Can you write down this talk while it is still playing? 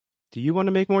Do you want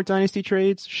to make more Dynasty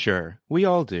trades? Sure, we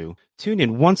all do. Tune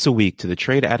in once a week to the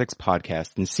Trade Addicts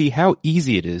podcast and see how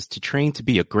easy it is to train to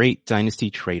be a great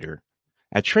Dynasty trader.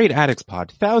 At Trade Addicts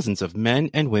Pod, thousands of men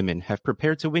and women have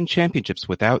prepared to win championships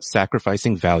without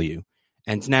sacrificing value.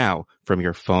 And now, from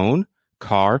your phone,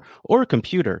 car, or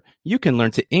computer, you can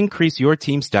learn to increase your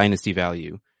team's Dynasty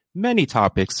value. Many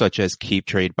topics such as keep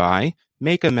trade buy,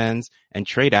 make amends, and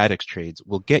Trade Addicts trades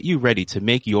will get you ready to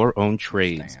make your own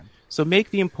trades. Damn. So make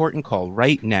the important call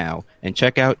right now and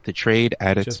check out the Trade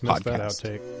Addicts Just missed that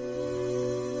podcast. outtake.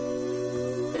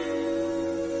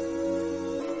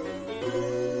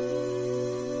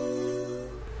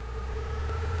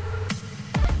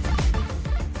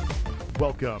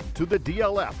 Welcome to the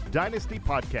DLF Dynasty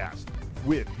Podcast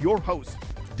with your hosts,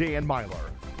 Dan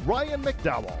Myler, Ryan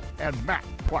McDowell, and Matt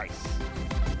Price.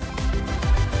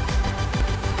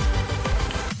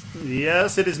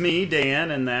 Yes, it is me,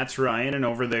 Dan, and that's Ryan, and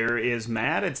over there is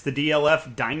Matt. It's the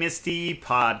DLF Dynasty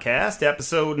Podcast,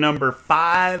 episode number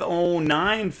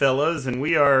 509, fellas, and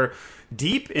we are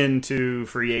deep into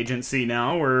free agency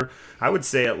now. We're, I would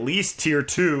say, at least tier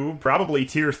 2, probably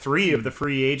tier 3 of the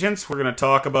free agents. We're going to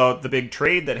talk about the big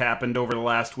trade that happened over the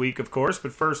last week, of course,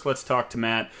 but first let's talk to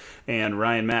Matt and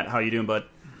Ryan. Matt, how you doing, bud?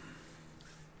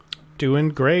 Doing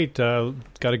great.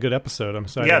 Got a good episode. I'm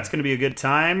excited. Yeah, it's going to be a good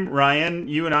time. Ryan,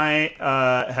 you and I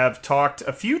have talked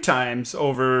a few times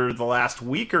over the last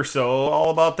week or so all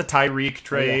about the Tyreek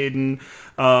trade, and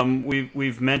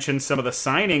we've mentioned some of the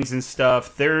signings and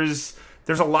stuff. There's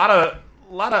a lot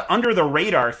of under the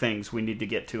radar things we need to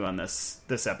get to on this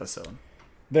episode.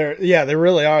 There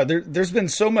really are. There's been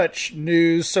so much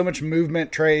news, so much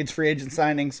movement, trades, free agent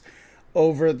signings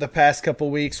over the past couple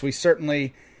weeks. We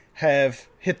certainly have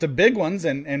hit the big ones,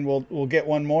 and we'll get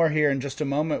one more here in just a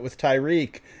moment with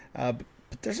Tyreek. But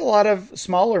there's a lot of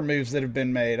smaller moves that have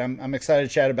been made. I'm excited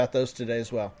to chat about those today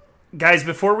as well. Guys,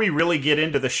 before we really get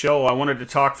into the show, I wanted to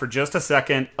talk for just a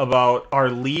second about our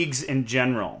leagues in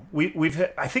general.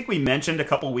 I think we mentioned a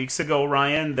couple weeks ago,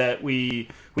 Ryan, that we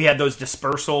had those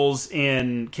dispersals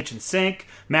in Kitchen Sink.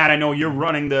 Matt, I know you're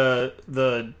running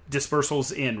the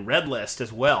dispersals in Red List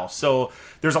as well. So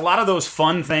there's a lot of those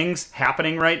fun things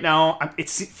happening right now. It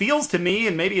feels to me,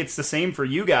 and maybe it's the same for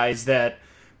you guys, that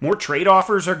more trade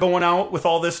offers are going out with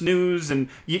all this news, and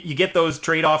you get those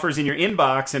trade offers in your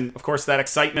inbox, and of course that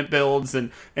excitement builds,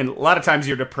 and a lot of times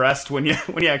you're depressed when you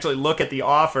actually look at the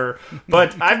offer.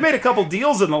 But I've made a couple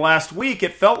deals in the last week.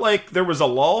 It felt like there was a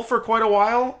lull for quite a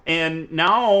while, and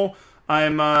now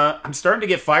I'm starting to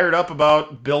get fired up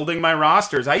about building my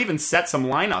rosters. I even set some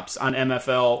lineups on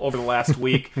MFL over the last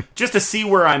week just to see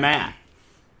where I'm at.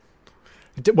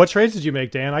 What trades did you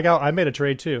make, Dan? I made a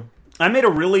trade too. I made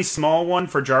a really small one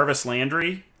for Jarvis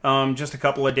Landry just a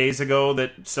couple of days ago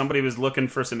that somebody was looking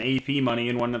for some AP money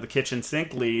in one of the kitchen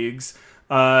sink leagues.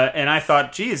 And I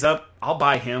thought, geez, I'll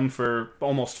buy him for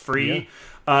almost free.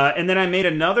 Yeah. And then I made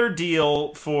another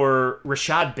deal for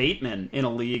Rashad Bateman in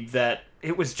a league that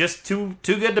it was just too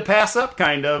good to pass up,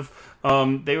 kind of.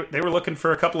 They were looking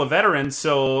for a couple of veterans,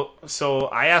 so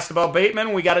I asked about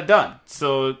Bateman, we got it done.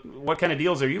 So what kind of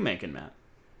deals are you making, Matt?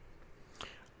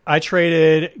 I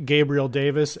traded Gabriel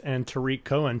Davis and Tyreek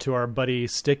Cohen to our buddy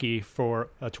Sticky for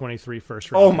a 23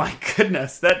 first round. Oh my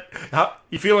goodness.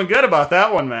 You feeling good about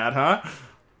that one, Matt, huh?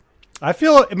 I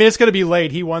mean, it's going to be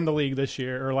late. He won the league this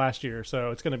year or last year, so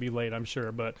it's going to be late, I'm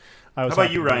sure. But I was. How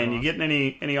about you, Ryan? You getting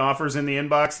any offers in the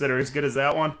inbox that are as good as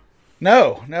that one?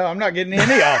 No, I'm not getting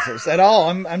any offers at all.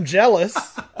 I'm jealous.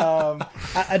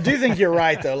 I do think you're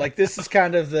right, though. Like, this is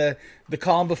kind of the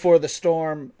calm before the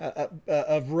storm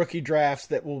of rookie drafts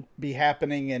that will be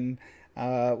happening in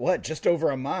just over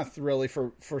a month, really,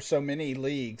 for so many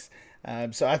leagues.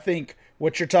 So I think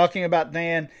what you're talking about,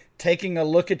 Dan, taking a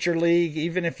look at your league,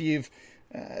 even if you've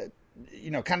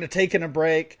kind of taken a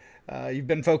break. You've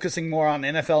been focusing more on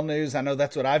NFL news. I know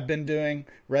that's what I've been doing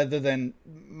rather than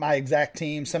my exact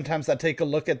team. Sometimes I take a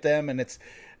look at them, and it's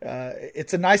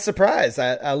a nice surprise.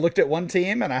 I looked at one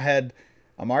team, and I had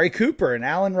Amari Cooper and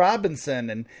Allen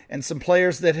Robinson and some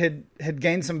players that had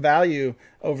gained some value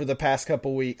over the past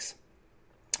couple weeks.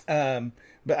 But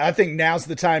I think now's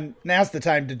the time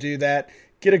to do that.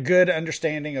 Get a good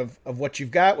understanding of what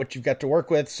you've got to work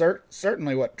with,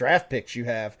 certainly what draft picks you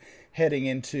have heading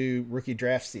into rookie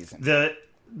draft season.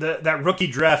 That rookie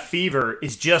draft fever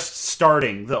is just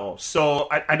starting, though. So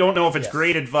I don't know if it's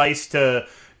great advice to,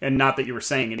 and not that you were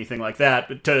saying anything like that,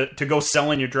 but to go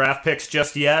selling your draft picks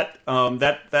just yet.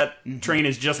 That train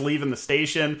is just leaving the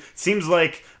station. Seems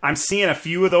like I'm seeing a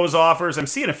few of those offers. I'm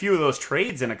seeing a few of those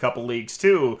trades in a couple leagues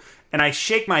too. And I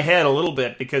shake my head a little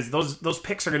bit because those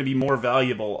picks are going to be more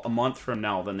valuable a month from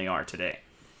now than they are today.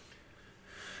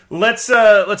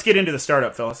 Let's get into the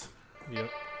startup, fellas. Yep.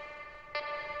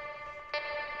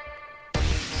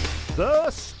 The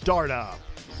startup.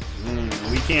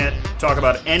 We can't talk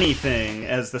about anything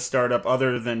as the startup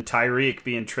other than Tyreek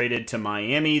being traded to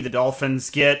Miami. The Dolphins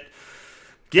get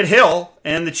Hill,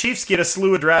 and the Chiefs get a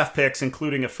slew of draft picks,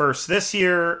 including a first this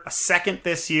year, a second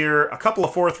this year, a couple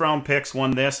of fourth-round picks,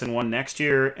 one this and one next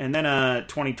year, and then a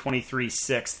 2023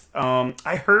 sixth.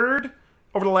 I heard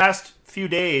over the last few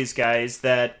days, guys,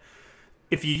 that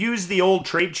if you use the old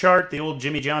trade chart, the old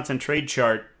Jimmy Johnson trade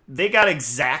chart, they got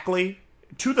exactly,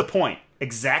 to the point,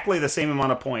 exactly the same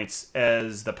amount of points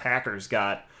as the Packers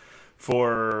got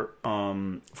for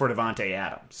Davante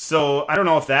Adams. So I don't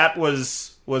know if that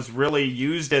was really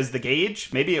used as the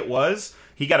gauge. Maybe it was.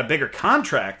 He got a bigger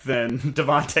contract than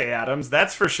Davante Adams,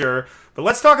 that's for sure. But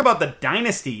let's talk about the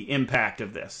dynasty impact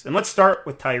of this. And let's start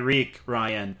with Tyreek,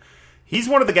 Ryan. He's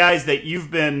one of the guys that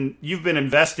you've been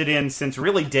invested in since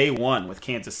really day one with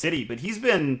Kansas City, but he's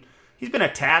been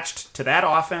attached to that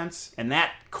offense and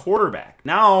that quarterback.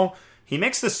 Now he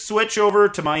makes the switch over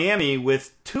to Miami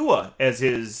with Tua as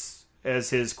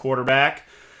his quarterback.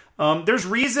 There's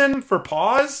reason for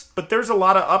pause, but there's a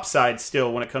lot of upside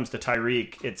still when it comes to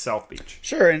Tyreek at South Beach.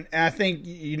 Sure, and I think,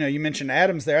 you mentioned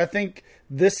Adams there. I think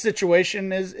this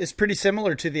situation is pretty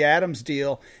similar to the Adams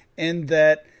deal in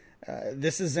that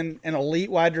this is an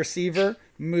elite wide receiver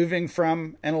moving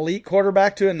from an elite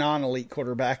quarterback to a non-elite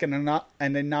quarterback and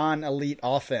a non-elite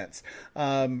offense.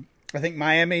 I think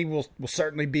Miami will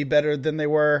certainly be better than they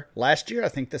were last year. I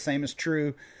think the same is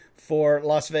true for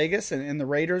Las Vegas and the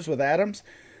Raiders with Adams.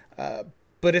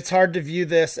 But it's hard to view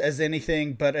this as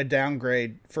anything but a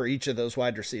downgrade for each of those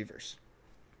wide receivers.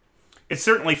 It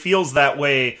certainly feels that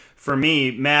way for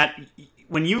me, Matt.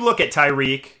 When you look at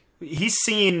Tyreek, he's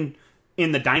seen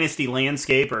in the dynasty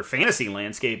landscape or fantasy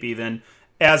landscape even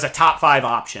as a top 5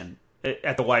 option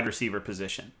at the wide receiver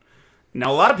position.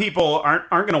 Now, a lot of people aren't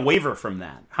going to waver from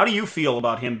that. How do you feel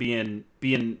about him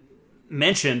being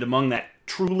mentioned among that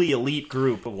truly elite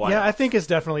group of wide? Yeah, I think it's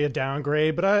definitely a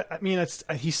downgrade, but I mean,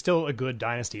 he's still a good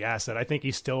dynasty asset. I think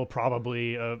he's still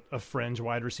probably a fringe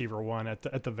wide receiver one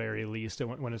at the very least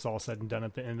when it's all said and done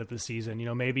at the end of the season.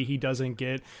 Maybe he doesn't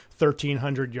get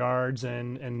 1,300 yards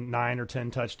and 9 or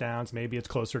 10 touchdowns. Maybe it's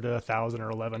closer to 1,000 or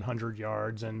 1,100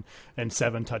 yards and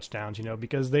 7 touchdowns.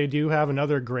 Because they do have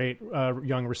another great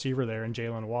young receiver there in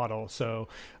Jaylen Waddle. So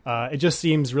it just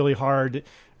seems really hard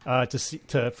to see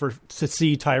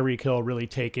Tyreek Hill really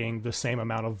taking the same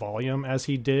amount of volume as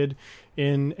he did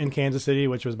in Kansas City,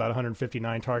 which was about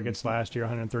 159 targets last year,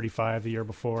 135 the year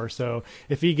before. So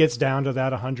if he gets down to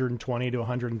that 120 to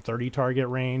 130 target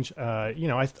range,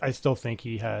 I still think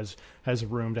he has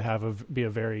room to be a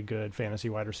very good fantasy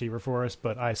wide receiver for us,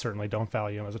 but I certainly don't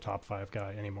value him as a top 5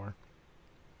 guy anymore.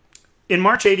 In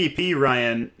March ADP,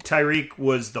 Ryan, Tyreek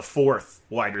was the 4th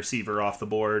wide receiver off the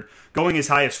board, going as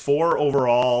high as 4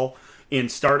 overall in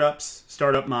startup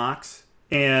mocks,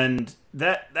 and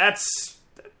that's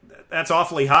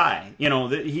awfully high.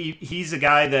 He's a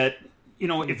guy that,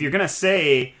 if you're going to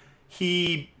say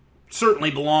he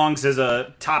certainly belongs as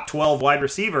a top 12 wide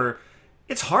receiver,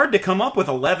 it's hard to come up with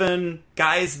 11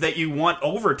 guys that you want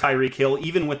over Tyreek Hill,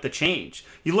 even with the change.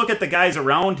 You look at the guys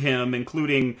around him,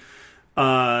 including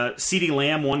CeeDee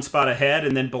Lamb 1 spot ahead,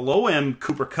 and then below him,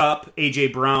 Cooper Kupp, A.J.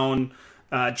 Brown,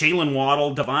 Jaylen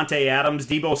Waddle, Davante Adams,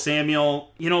 Deebo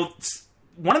Samuel.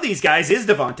 One of these guys is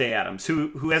Davante Adams,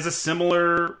 who has a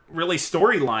similar, really,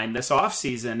 storyline this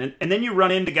offseason. And then you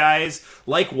run into guys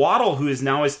like Waddle, who is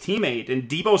now his teammate, and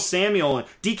Deebo Samuel, and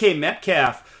DK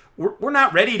Metcalf. We're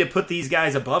not ready to put these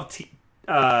guys above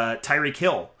Tyreek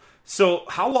Hill. So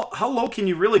how low can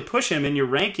you really push him in your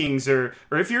rankings, or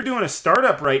if you're doing a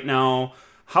startup right now,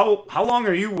 how long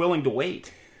are you willing to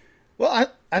wait?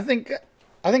 Well, I think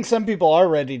some people are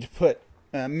ready to put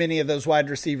many of those wide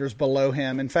receivers below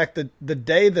him. In fact, the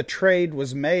day the trade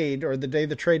was made, or the day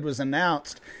the trade was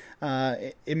announced,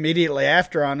 immediately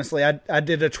after, honestly, I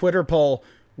did a Twitter poll: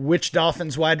 which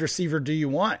Dolphins wide receiver do you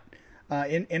want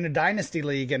in a dynasty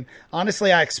league? And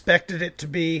honestly, I expected it to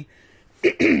be.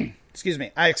 Excuse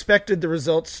me. I expected the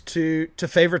results to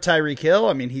favor Tyreek Hill.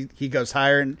 I mean, he goes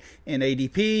higher in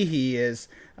ADP. He is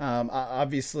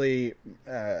obviously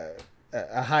a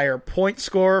higher point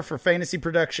scorer for fantasy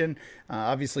production.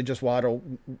 Obviously, just Waddle,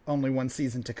 only one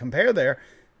season to compare there.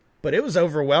 But it was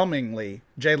overwhelmingly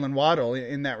Jaylen Waddle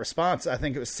in that response. I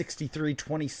think it was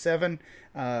 63-27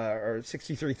 or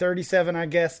 63-37, I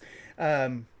guess.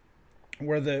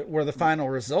 Were the final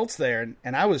results there,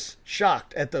 and I was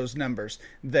shocked at those numbers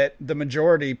that the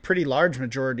majority, pretty large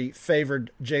majority,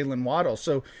 favored Jaylen Waddle.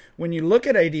 So when you look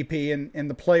at ADP and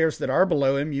the players that are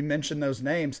below him, you mentioned those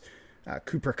names.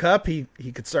 Cooper Kupp, he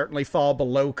could certainly fall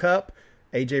below Kupp.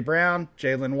 A.J. Brown,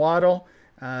 Jaylen Waddle.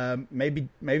 Maybe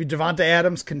Devontae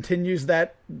Adams continues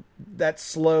that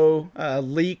slow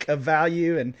leak of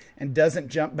value and doesn't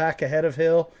jump back ahead of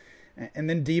Hill. And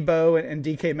then Debo and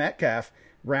DK Metcalf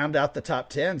round out the top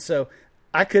 10. So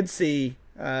I could see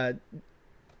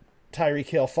Tyreek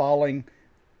Hill falling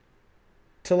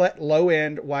to that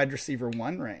low-end wide receiver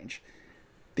 1 range.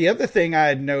 The other thing I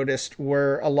had noticed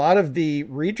were a lot of the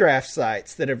redraft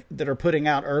sites that are putting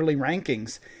out early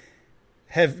rankings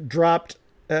have dropped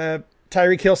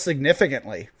Tyreek Hill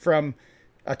significantly from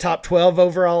a top 12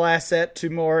 overall asset to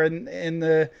more in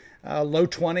the low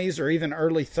 20s or even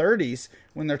early 30s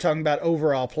when they're talking about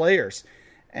overall players.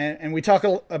 And we talk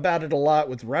about it a lot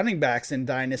with running backs in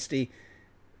Dynasty,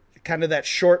 kind of that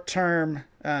short-term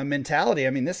mentality. I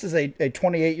mean, this is a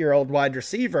 28-year-old wide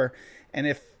receiver, and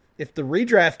if the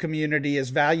redraft community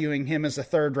is valuing him as a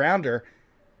third rounder,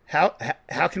 how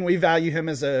can we value him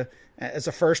as a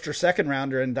first or second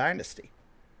rounder in Dynasty?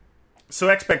 So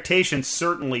expectations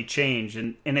certainly change,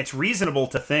 and it's reasonable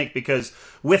to think, because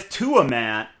with Tua,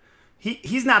 Matt,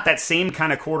 he's not that same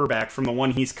kind of quarterback from the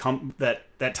one that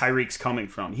Tyreek's coming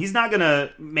from. He's not going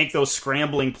to make those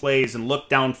scrambling plays and look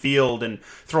downfield and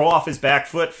throw off his back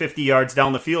foot 50 yards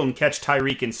down the field and catch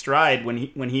Tyreek in stride when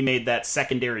he made that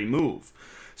secondary move.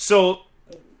 So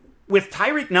with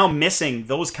Tyreek now missing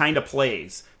those kind of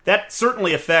plays, that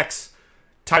certainly affects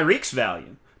Tyreek's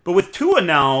value. But with Tua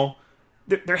now,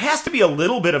 there has to be a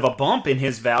little bit of a bump in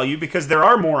his value because there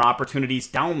are more opportunities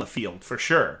down the field for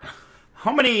sure.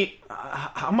 How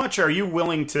much are you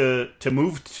willing to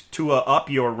move Tua up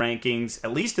your rankings,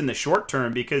 at least in the short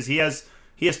term, because he has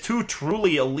two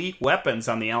truly elite weapons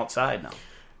on the outside now?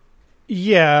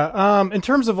 Yeah, in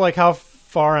terms of like how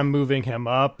far I'm moving him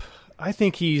up, I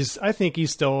think he's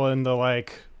still in the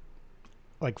like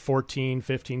 14,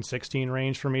 15, 16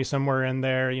 range for me, somewhere in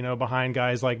there, behind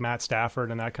guys like Matt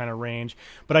Stafford and that kind of range.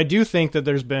 But I do think that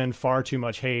there's been far too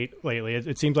much hate lately.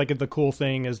 It seems like the cool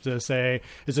thing is to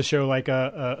show like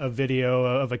a video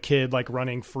of a kid like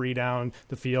running free down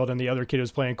the field, and the other kid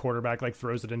who's playing quarterback like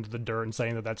throws it into the dirt and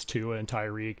saying that that's Tua and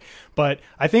Tyreek. But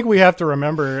I think we have to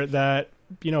remember that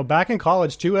back in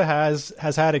college, Tua has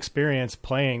had experience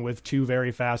playing with two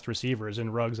very fast receivers in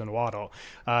Ruggs and Waddle,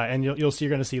 and you're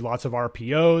going to see lots of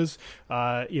RPOs.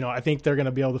 I think they're going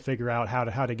to be able to figure out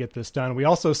how to get this done. We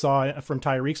also saw, from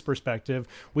Tyreek's perspective,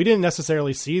 we didn't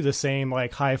necessarily see the same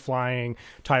like high flying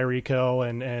Tyreek Hill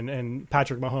and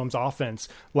Patrick Mahomes offense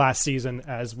last season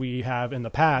as we have in the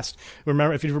past.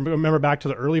 If you remember back to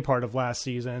the early part of last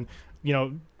season,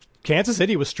 Kansas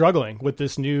City was struggling with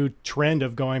this new trend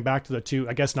of going back to the two,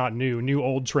 I guess not new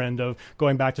old trend of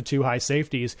going back to two high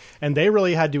safeties. And they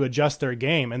really had to adjust their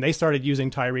game. And they started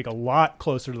using Tyreek a lot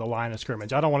closer to the line of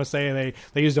scrimmage. I don't want to say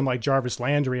they used him like Jarvis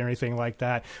Landry or anything like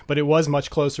that, but it was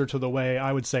much closer to the way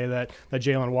I would say that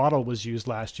Jaylen Waddle was used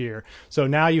last year. So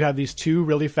now you have these two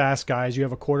really fast guys. You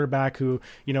have a quarterback who,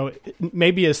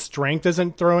 maybe his strength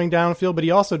isn't throwing downfield, but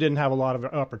he also didn't have a lot of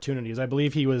opportunities. I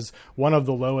believe he was one of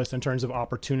the lowest in terms of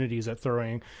opportunities at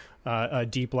throwing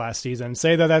deep last season.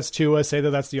 Say that that's Tua, say that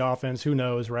that's the offense, who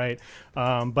knows, right?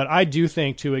 But I do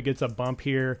think Tua gets a bump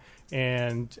here.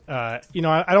 And, I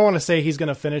don't want to say he's going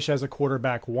to finish as a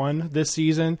quarterback 1 this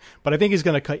season, but I think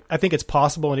I think it's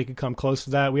possible and he could come close to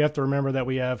that. We have to remember that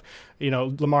we have,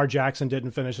 Lamar Jackson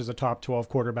didn't finish as a top 12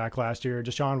 quarterback last year.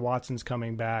 Deshaun Watson's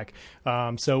coming back.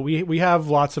 So we have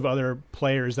lots of other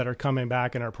players that are coming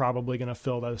back and are probably going to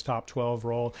fill those top 12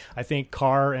 role. I think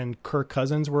Carr and Kirk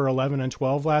Cousins were 11 and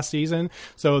 12 last season.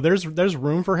 So there's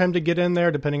room for him to get in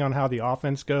there depending on how the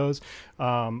offense goes.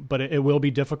 But it will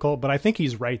be difficult, but I think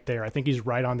he's right there. I think he's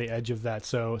right on the edge of that.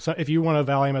 So if you want to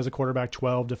value him as a quarterback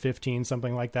 12 to 15,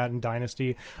 something like that in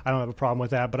Dynasty, I don't have a problem with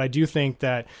that. But I do think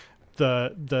that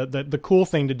the cool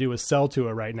thing to do is sell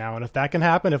Tua right now. And if that can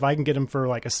happen, if I can get him for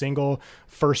like a single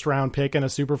first round pick in a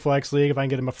super flex league, if I can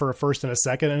get him for a first and a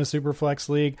second in a super flex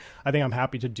league, I think I'm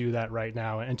happy to do that right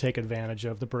now and take advantage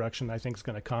of the production I think is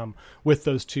going to come with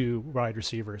those two wide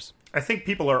receivers. I think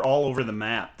people are all over the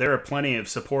map. There are plenty of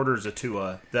supporters of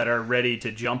Tua that are ready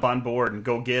to jump on board and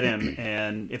go get him,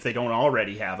 and if they don't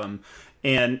already have him,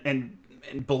 and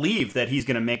believe that he's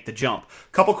going to make the jump.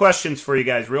 Couple questions for you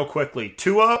guys real quickly.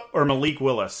 Tua or Malik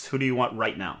Willis? Who do you want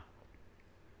right now?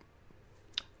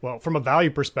 Well, from a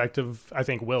value perspective, I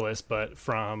think Willis, but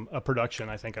from a production,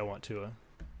 I think I want Tua.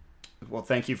 Well,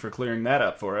 thank you for clearing that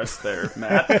up for us there,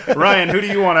 Matt. Ryan, who do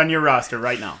you want on your roster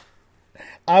right now?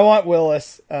 I want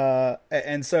Willis,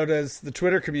 and so does the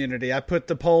Twitter community. I put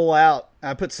the poll out.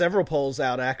 I put several polls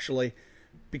out, actually,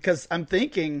 because I'm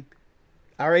thinking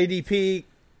our ADP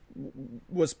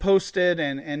was posted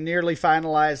and nearly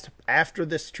finalized after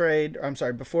this trade. I'm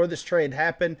sorry, before this trade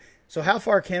happened. So how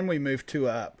far can we move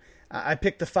Tua up? I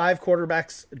picked the 5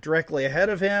 quarterbacks directly ahead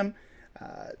of him.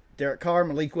 Derek Carr,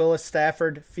 Malik Willis,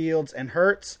 Stafford, Fields, and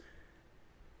Hurts.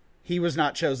 He was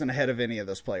not chosen ahead of any of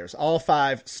those players. All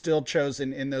 5 still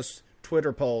chosen in those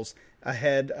Twitter polls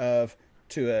ahead of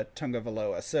Tua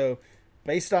Tagovailoa. So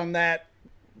based on that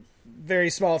very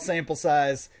small sample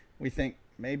size, we think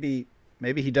maybe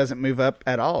he doesn't move up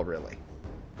at all, really.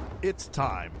 It's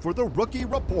time for the Rookie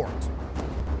Report.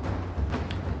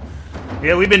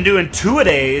 Yeah, we've been doing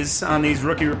 2-a-days on these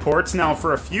rookie reports now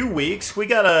for a few weeks. We're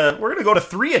gonna go to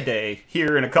 3-a-day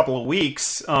here in a couple of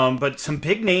weeks. But some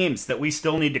big names that we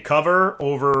still need to cover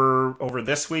over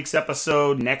this week's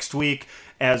episode, next week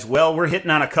as well. We're hitting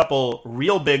on a couple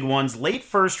real big ones, late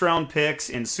first round picks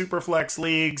in Superflex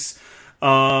leagues.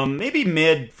 Maybe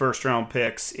mid first round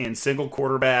picks in single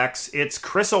quarterbacks. It's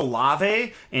Chris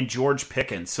Olave and George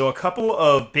Pickens. So a couple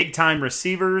of big time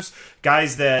receivers,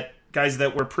 guys that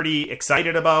we're pretty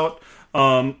excited about.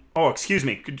 Olave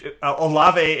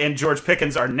and George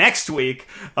Pickens are next week.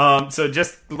 So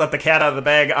just let the cat out of the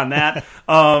bag on that.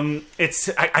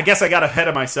 I guess I got ahead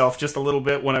of myself just a little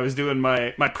bit when I was doing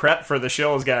my prep for the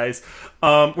shows, guys.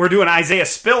 We're doing Isaiah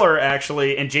Spiller,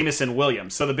 actually, and Jamison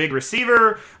Williams. So the big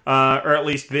receiver, or at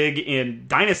least big in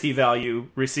dynasty value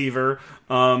receiver,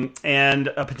 and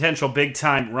a potential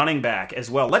big-time running back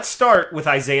as well. Let's start with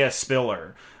Isaiah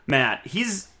Spiller. Matt,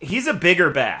 he's a bigger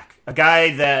back, a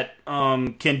guy that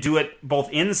can do it both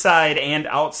inside and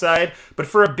outside. But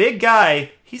for a big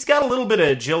guy, he's got a little bit of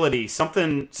agility,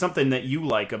 something that you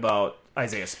like about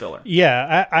Isaiah Spiller.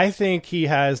 Yeah, I think he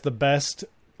has the best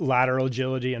lateral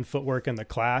agility and footwork in the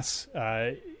class.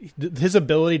 His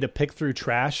ability to pick through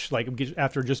trash, like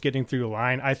after just getting through the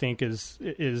line, I think is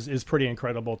pretty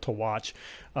incredible to watch.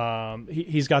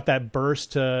 He's got that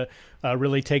burst to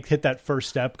really hit that first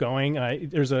step going.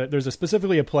 There's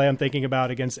specifically a play I'm thinking about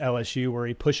against LSU where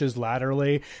he pushes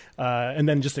laterally and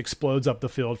then just explodes up the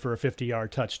field for a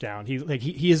 50-yard touchdown.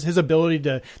 His ability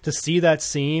to see that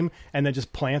seam and then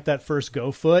just plant that first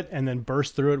go foot and then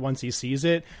burst through it once he sees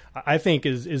it, I think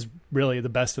is really the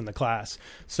best in the class.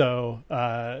 So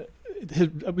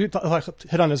we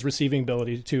hit on his receiving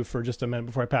ability too for just a minute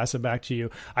before I pass it back to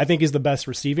you. I think he's the best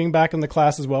receiving back in the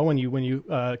class as well. When you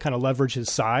kind of leverage his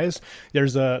size,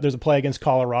 there's a play against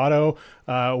Colorado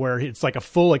where it's like a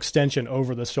full extension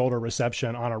over the shoulder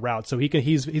reception on a route. So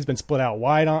he's been split out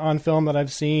wide on film that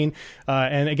I've seen,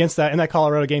 and against that in that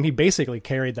Colorado game, he basically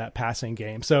carried that passing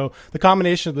game. So the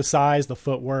combination of the size, the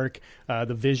footwork,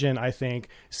 the vision, I think.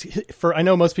 I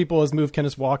know most people has moved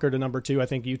Kenneth Walker to number 2. I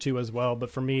think you too as well. But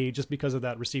for me, just because of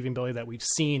that receiving ability that we've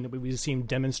seen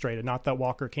demonstrated, not that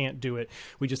Walker can't do it,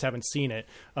 we just haven't seen it,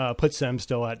 puts him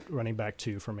still at running back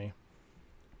 2 for me.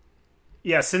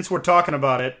 Yeah, since we're talking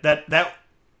about it, that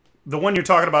the one you're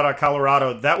talking about at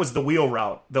Colorado, that was the wheel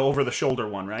route, the over-the-shoulder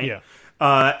one, right?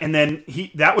 Yeah. And then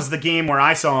that was the game where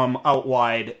I saw him out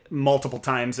wide multiple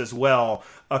times as well.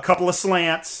 A couple of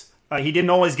slants. He didn't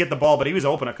always get the ball, but he was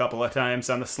open a couple of times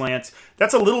on the slants.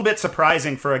 That's a little bit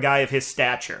surprising for a guy of his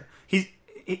stature.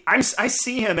 I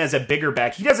see him as a bigger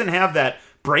back. He doesn't have that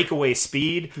breakaway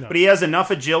speed, but he has enough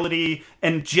agility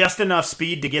and just enough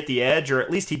speed to get the edge, or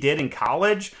at least he did in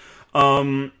college.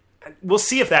 We'll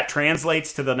see if that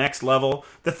translates to the next level.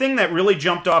 The thing that really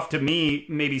jumped off to me,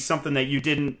 maybe something that you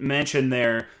didn't mention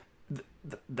there,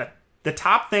 the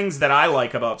top things that I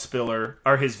like about Spiller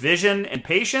are his vision and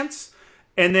patience.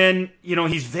 And then,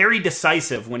 he's very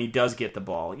decisive when he does get the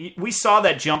ball. We saw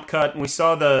that jump cut and we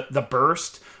saw the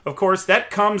burst. Of course,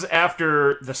 that comes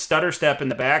after the stutter step in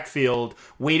the backfield,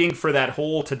 waiting for that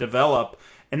hole to develop.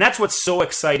 And that's what's so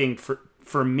exciting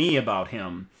for me about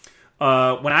him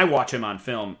when I watch him on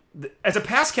film. As a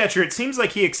pass catcher, it seems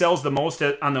like he excels the most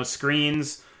on those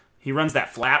screens. He runs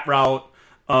that flat route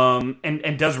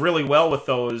and does really well with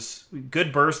those.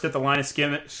 Good burst at the line of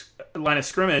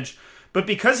scrimmage. But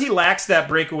because he lacks that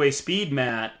breakaway speed,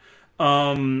 Matt,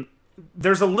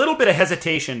 there's a little bit of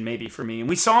hesitation maybe for me. And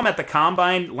we saw him at the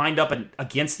Combine lined up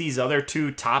against these other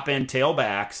 2 top-end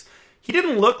tailbacks. He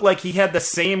didn't look like he had the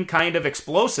same kind of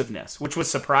explosiveness, which was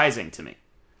surprising to me.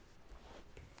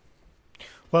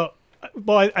 Well,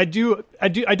 I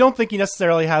don't think he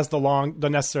necessarily has the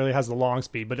long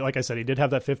speed, but like I said, he did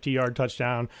have that 50-yard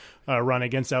touchdown run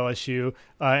against LSU,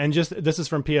 and just this is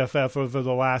from PFF. Over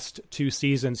the last 2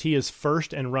 seasons, he is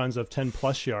first in runs of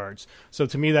 10+ yards. So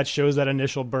to me, that shows that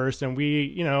initial burst, and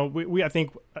we I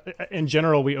think in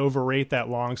general we overrate that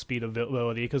long speed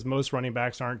ability because most running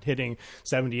backs aren't hitting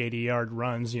 70-80-yard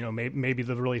runs. Maybe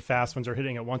the really fast ones are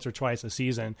hitting it once or twice a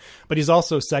season, but he's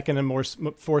also second in more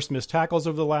forced missed tackles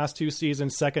over the last 2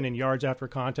 seasons, second in yards after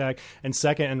contact, and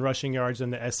second in rushing yards in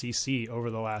the SEC over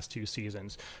the last 2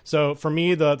 seasons. So for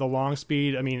me, the long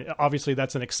speed, I mean, obviously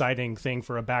that's an exciting thing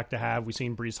for a back to have. We've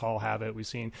seen Breece Hall have it. We've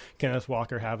seen Kenneth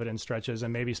Walker have it in stretches,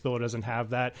 and maybe Spiller doesn't have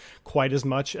that quite as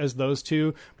much as those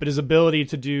two, but his ability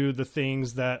to do the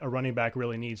things that a running back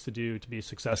really needs to do to be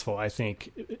successful, I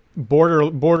think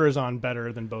borders on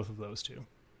better than both of those two.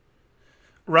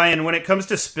 Ryan, when it comes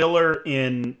to Spiller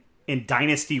in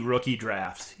dynasty rookie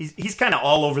drafts, he's kind of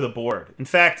all over the board. In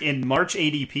fact, in March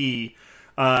ADP,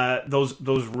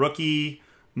 those rookie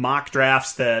mock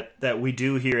drafts that we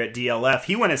do here at DLF,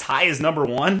 he went as high as number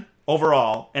 1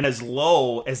 overall and as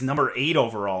low as number 8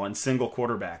 overall in single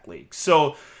quarterback leagues.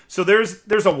 So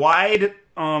there's a wide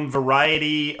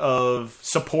variety of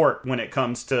support when it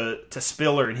comes to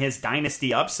Spiller and his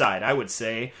dynasty upside, I would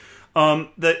say.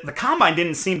 The combine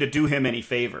didn't seem to do him any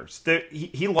favors.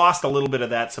 He lost a little bit of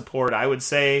that support, I would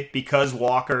say, because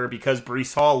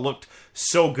Breece Hall looked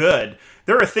so good.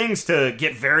 There are things to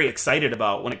get very excited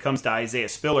about when it comes to Isaiah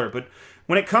Spiller, but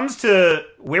when it comes to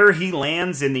where he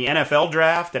lands in the NFL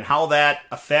draft and how that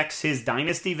affects his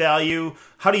dynasty value,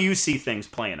 how do you see things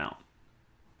playing out?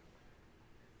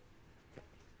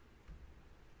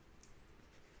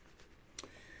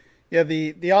 Yeah,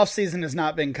 the offseason has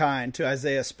not been kind to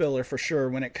Isaiah Spiller for sure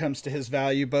when it comes to his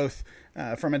value, both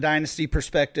from a dynasty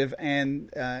perspective and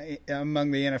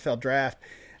among the NFL draft.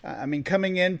 I mean,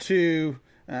 coming into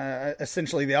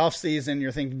essentially the offseason,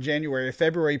 you're thinking January,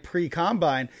 February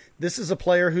pre-combine, this is a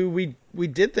player who we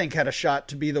did think had a shot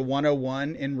to be the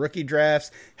 101 in rookie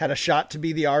drafts, had a shot to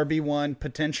be the RB1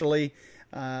 potentially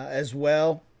as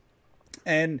well.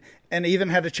 And even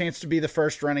had a chance to be the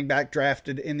first running back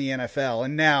drafted in the NFL.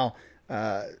 And now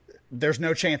there's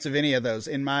no chance of any of those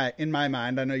in my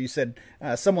mind. I know you said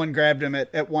someone grabbed him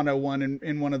at 101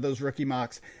 in one of those rookie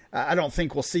mocks. I don't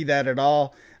think we'll see that at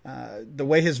all. The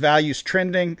way his value's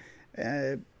trending,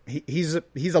 he's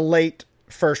a late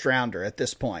first rounder at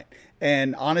this point.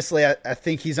 And honestly, I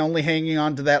think he's only hanging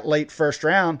on to that late first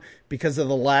round because of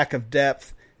the lack of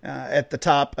depth at the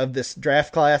top of this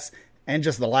draft class, and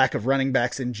just the lack of running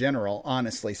backs in general,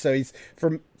 honestly. So he's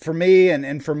for me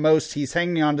and for most, he's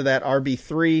hanging on to that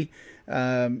RB3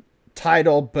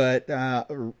 title, but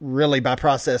really by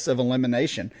process of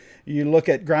elimination. You look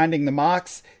at grinding the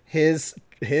mocks, his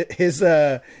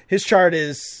chart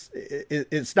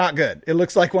it's not good. It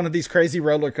looks like one of these crazy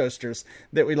roller coasters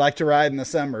that we like to ride in the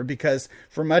summer, because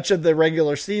for much of the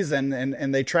regular season,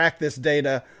 and they track this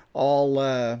data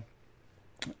all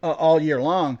year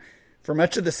long. For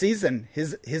much of the season,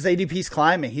 his ADP's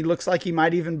climbing. He looks like he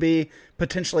might even be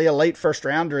potentially a late first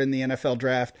rounder in the NFL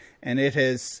draft, and it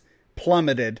has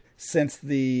plummeted since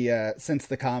the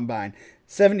combine.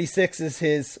 76 is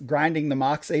his grinding the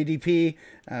mocks ADP,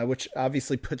 which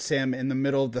obviously puts him in the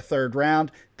middle of the 3rd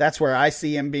round. That's where I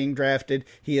see him being drafted.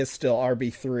 He is still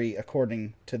RB3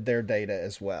 according to their data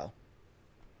as well.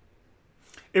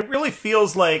 It really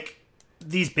feels like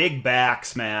these big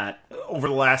backs, Matt, over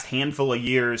the last handful of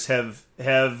years have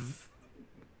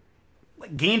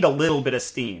gained a little bit of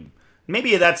steam.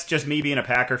 Maybe that's just me being a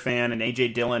Packer fan and A.J.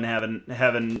 Dillon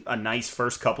having a nice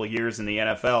first couple of years in the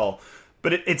NFL.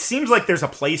 But it seems like there's a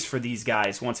place for these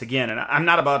guys once again. And I'm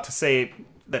not about to say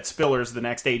that Spiller's the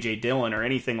next A.J. Dillon or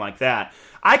anything like that.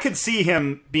 I could see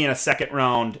him being a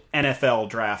second-round NFL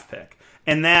draft pick,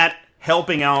 and that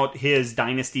helping out his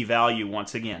dynasty value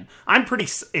once again. I'm pretty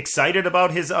excited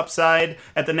about his upside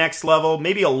at the next level,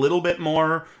 maybe a little bit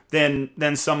more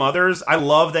than some others. I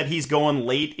love that he's going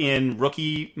late in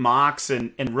rookie mocks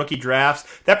and rookie drafts.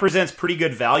 That presents pretty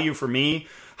good value for me.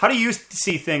 How do you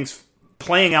see things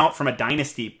playing out from a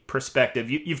dynasty perspective?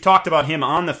 You've talked about him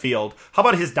on the field. How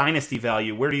about his dynasty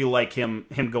value? Where do you like him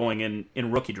going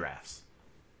in rookie drafts?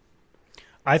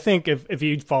 I think if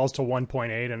he falls to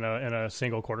 1.8 in a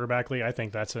single quarterback league, I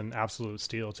think that's an absolute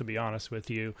steal, to be honest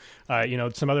with you.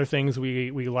 Some other things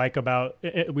we like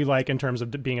in terms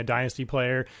of being a dynasty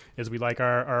player is we like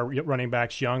our running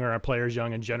backs young, or our players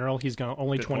young in general. He's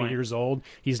only 20 years old.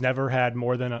 He's never had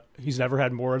more than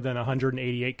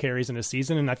 188 carries in a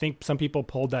season, and I think some people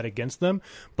pulled that against them.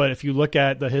 But if you look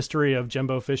at the history of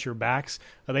Jimbo Fisher backs,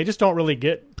 they just don't really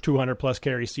get 200 plus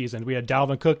carry season. We had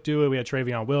Dalvin Cook do it. We had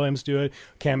Travion Williams do it.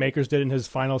 Cam Akers did it in his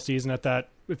final season at that.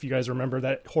 If you guys remember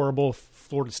that horrible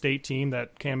Florida State team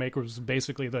that Cam Akers was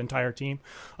basically the entire team.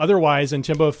 Otherwise, in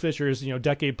Timbo Fisher's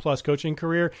decade plus coaching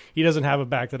career, he doesn't have a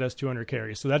back that has 200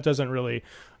 carries, so that doesn't really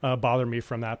bother me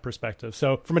from that perspective.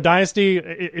 So from a dynasty,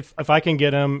 if I can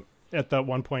get him at the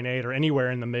 1.8 or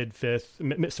anywhere in the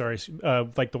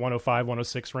like the 105,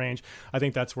 106 range, I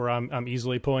think that's where I'm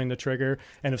easily pulling the trigger.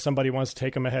 And if somebody wants to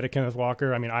take him ahead of Kenneth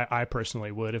Walker, I mean, I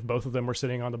personally would. If both of them were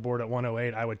sitting on the board at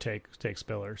 108, I would take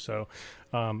Spiller. So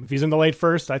if he's in the late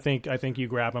first, I think you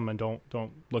grab him and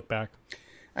don't look back.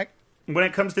 When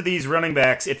it comes to these running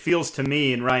backs, it feels to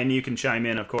me, and Ryan, you can chime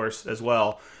in, of course, as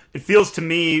well. It feels to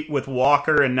me with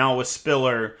Walker and now with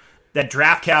Spiller that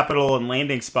draft capital and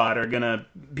landing spot are going to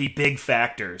be big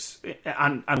factors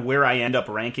on where I end up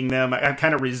ranking them. I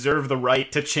kind of reserve the right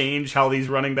to change how these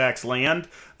running backs land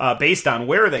based on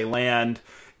where they land.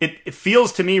 It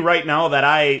feels to me right now that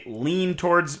I lean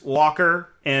towards Walker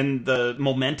and the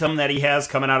momentum that he has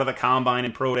coming out of the combine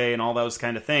and pro day and all those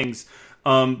kind of things.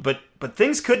 But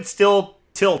things could still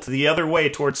tilt the other way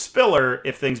towards Spiller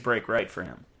if things break right for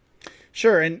him.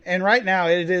 Sure, and right now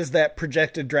it is that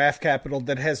projected draft capital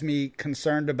that has me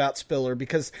concerned about Spiller,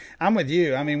 because I'm with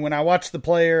you. I mean, when I watch the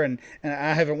player, and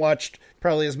I haven't watched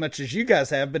probably as much as you guys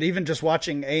have, but even just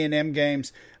watching A&M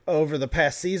games over the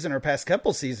past season or past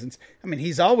couple seasons, I mean,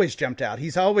 he's always jumped out.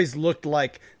 He's always looked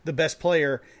like the best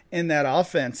player in that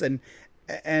offense, and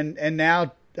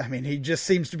now, I mean, he just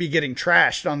seems to be getting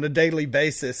trashed on a daily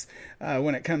basis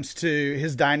when it comes to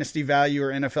his dynasty value or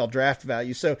NFL draft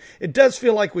value. So it does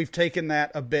feel like we've taken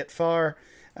that a bit far.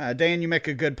 Dan, you make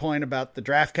a good point about the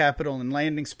draft capital and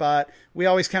landing spot. We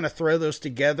always kind of throw those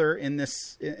together in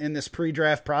this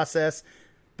pre-draft process.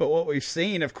 But what we've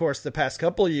seen, of course, the past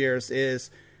couple of years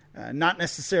is not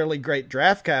necessarily great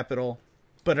draft capital,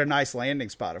 but a nice landing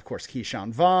spot. Of course,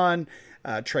 Keyshawn Vaughn,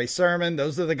 Trey Sermon,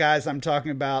 those are the guys I'm talking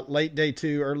about, late day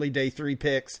 2, early day 3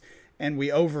 picks, and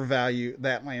we overvalue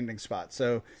that landing spot.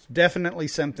 So definitely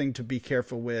something to be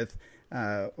careful with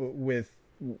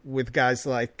guys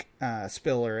like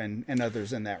Spiller and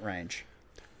others in that range.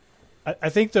 I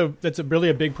think that's really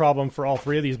a big problem for all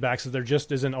three of these backs is there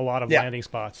just isn't a lot of landing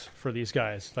spots for these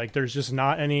guys. Like there's just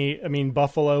not any. I mean,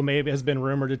 Buffalo maybe has been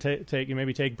rumored to take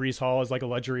Breece Hall as like a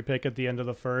luxury pick at the end of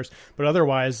the first, but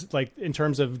otherwise, like in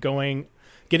terms of getting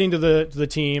to the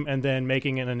team and then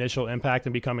making an initial impact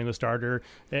and becoming the starter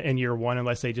in year one,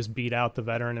 unless they just beat out the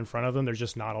veteran in front of them, there's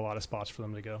just not a lot of spots for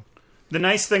them to go. The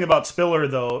nice thing about Spiller,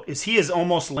 though, is he is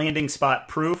almost landing spot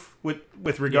proof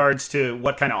with regards to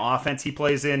what kind of offense he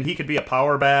plays in. He could be a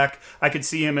power back. I could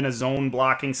see him in a zone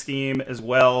blocking scheme as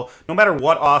well. No matter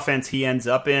what offense he ends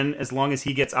up in, as long as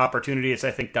he gets opportunities,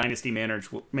 I think dynasty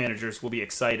managers will be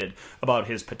excited about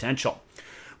his potential.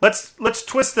 Let's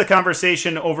twist the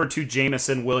conversation over to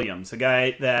Jamison Williams, a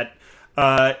guy that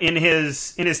in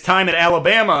his time at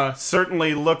Alabama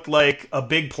certainly looked like a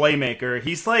big playmaker.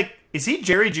 Is he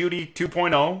Jerry Jeudy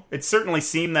 2.0? It certainly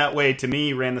seemed that way to me.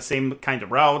 He ran the same kind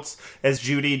of routes as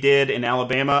Jeudy did in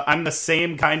Alabama. I'm the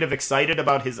same kind of excited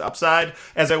about his upside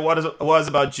as I was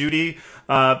about Jeudy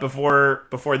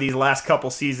before these last couple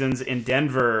seasons in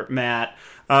Denver, Matt.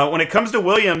 When it comes to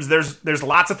Williams, there's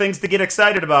lots of things to get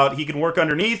excited about. He can work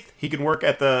underneath. He can work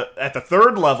at the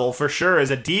third level for sure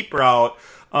as a deep route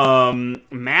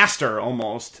master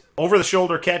almost. Over the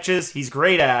shoulder catches, he's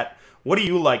great at. What do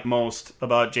you like most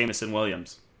about Jamison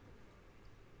Williams?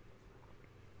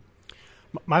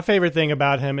 My favorite thing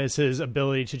about him is his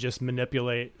ability to just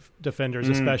manipulate defenders,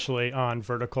 especially on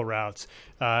vertical routes.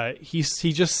 He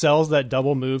just sells that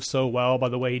double move so well by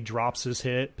the way he drops his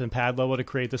hit and pad level to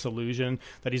create this illusion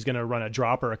that he's going to run a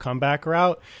drop or a comeback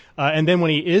route. And then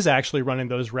when he is actually running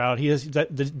those routes, he has the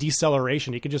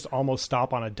deceleration. He can just almost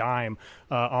stop on a dime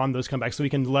on those comebacks. So he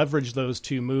can leverage those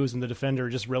two moves, and the defender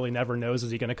just really never knows,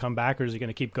 is he going to come back or is he going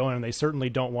to keep going? And they certainly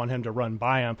don't want him to run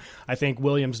by him. I think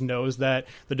Williams knows that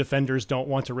the defenders don't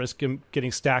want to risk him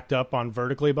getting stacked up on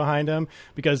vertically behind him,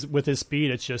 because with his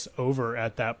speed, it's just over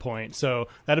at that point. So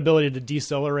that ability to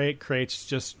decelerate creates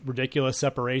just ridiculous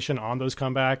separation on those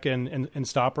comeback and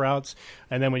stop routes.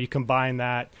 And then when you combine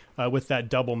that with that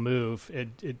double move,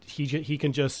 he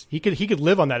could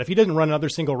live on that. If he didn't run another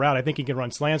single route, I think he can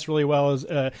run slants really well as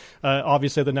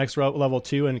obviously the next level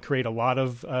too, and create a lot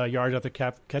of yards after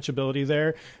catch ability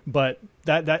there. But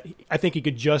that I think he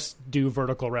could just do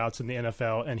vertical routes in the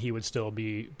NFL and he would still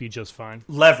be just fine.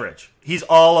 Leverage. He's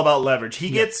all about leverage. He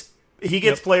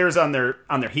gets players on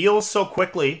their heels so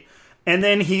quickly, and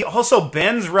then he also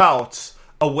bends routes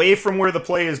away from where the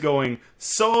play is going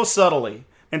so subtly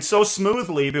and so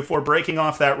smoothly before breaking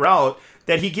off that route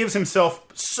that he gives himself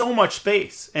up so much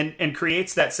space and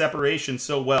creates that separation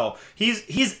so well.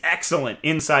 He's excellent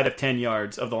inside of 10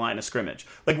 yards of the line of scrimmage.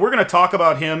 Like, we're going to talk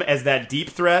about him as that deep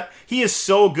threat. He is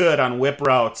so good on whip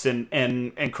routes and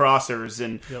crossers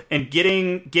and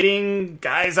getting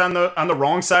guys on the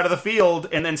wrong side of the field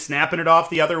and then snapping it off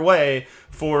the other way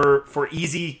for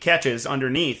easy catches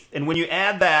underneath. And when you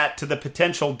add that to the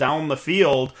potential down the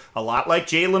field, a lot like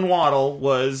Jaylen Waddle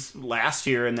was last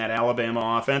year in that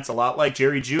Alabama offense, a lot like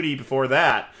Jerry Jeudy before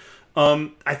that,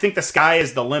 I think the sky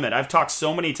is the limit. I've talked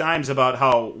so many times about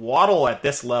how Waddle at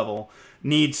this level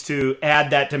needs to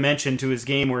add that dimension to his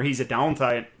game where he's a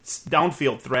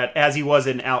downfield threat as he was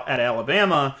at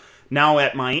Alabama, now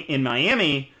in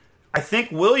Miami. I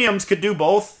think Williams could do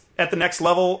both at the next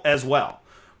level as well.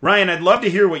 Ryan, I'd love to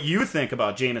hear what you think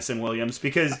about Jamison Williams,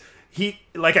 because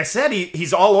like I said,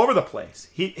 he's all over the place.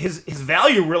 His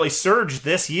value really surged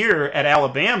this year at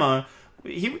Alabama.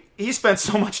 He spent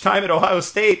so much time at Ohio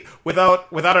State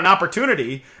without an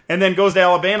opportunity, and then goes to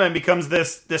Alabama and becomes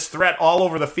this threat all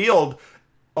over the field.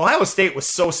 Ohio State was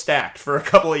so stacked for a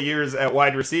couple of years at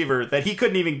wide receiver that he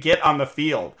couldn't even get on the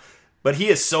field, but he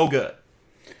is so good.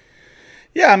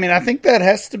 Yeah, I mean, I think that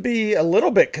has to be a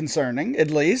little bit concerning, at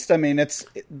least. I mean,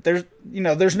 there's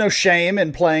no shame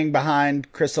in playing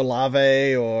behind Chris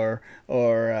Olave or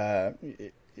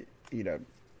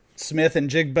Smith and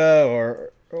Jigba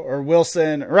or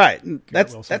Wilson. Right.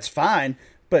 That's fine.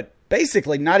 But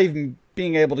basically not even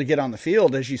being able to get on the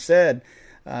field, as you said,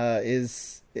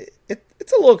 it's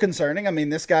a little concerning. I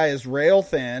mean, this guy is rail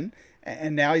thin,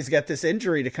 and now he's got this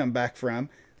injury to come back from.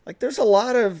 Like, there's a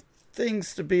lot of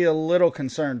things to be a little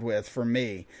concerned with for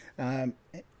me.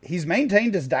 He's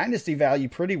maintained his dynasty value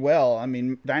pretty well. I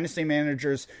mean, dynasty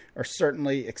managers are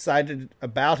certainly excited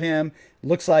about him.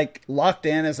 Looks like locked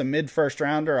in as a mid-first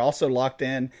rounder, also locked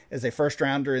in as a first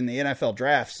rounder in the NFL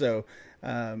draft. So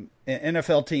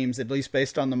NFL teams, at least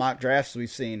based on the mock drafts we've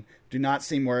seen, do not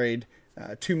seem worried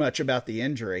too much about the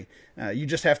injury. You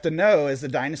just have to know, as a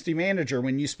dynasty manager,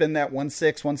 when you spend that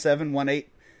 1.6, 1.7,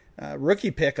 1.8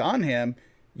 rookie pick on him,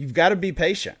 you've got to be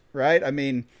patient, right? I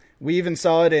mean, we even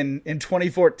saw it in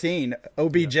 2014.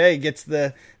 OBJ gets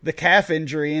the calf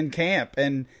injury in camp.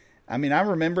 And, I mean, I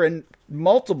remember in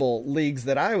multiple leagues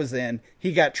that I was in,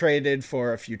 he got traded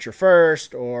for a future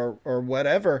first or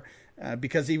whatever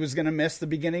because he was going to miss the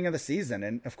beginning of the season.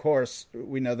 And, of course,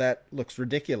 we know that looks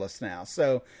ridiculous now.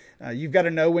 So you've got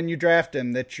to know when you draft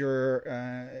him that you're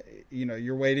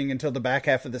waiting until the back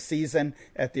half of the season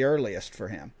at the earliest for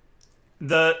him.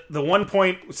 The one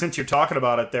point, since you're talking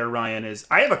about it there, Ryan, is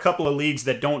I have a couple of leagues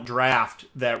that don't draft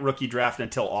that rookie draft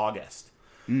until August.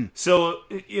 So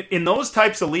in those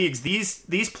types of leagues,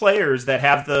 these players that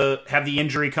have the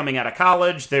injury coming out of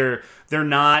college, they're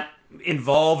not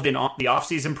involved in the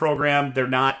offseason program, they're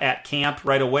not at camp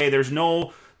right away. There's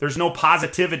no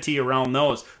positivity around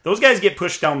those. Those guys get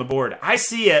pushed down the board. I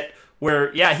see it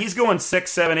where, yeah, he's going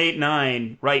 6, 7, 8,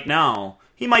 9 right now.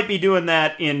 He might be doing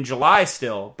that in July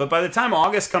still, but by the time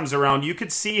August comes around, you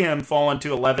could see him fall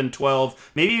into 11,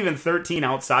 12, maybe even 13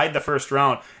 outside the first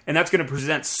round, and that's going to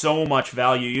present so much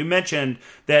value. You mentioned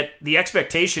that the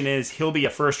expectation is he'll be a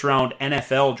first-round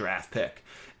NFL draft pick,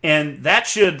 and that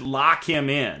should lock him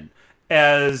in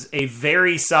as a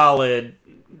very solid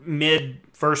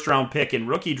mid-first-round pick in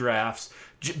rookie drafts.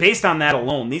 Based on that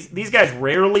alone, these guys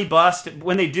rarely bust.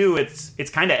 When they do,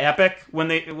 it's kind of epic. When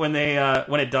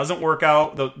it doesn't work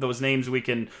out, those names we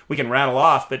can rattle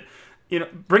off. But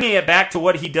bringing it back to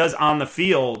what he does on the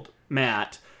field,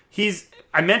 Matt.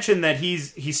 I mentioned that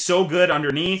he's so good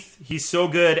underneath. He's so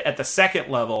good at the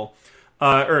second level,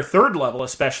 or third level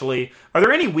especially. Are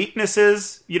there any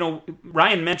weaknesses?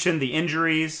 Ryan mentioned the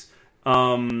injuries,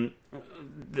 the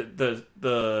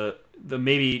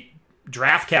maybe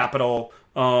draft capital.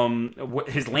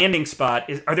 His landing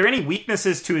spot. Are there any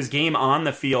weaknesses to his game on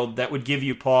the field that would give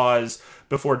you pause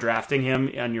before drafting him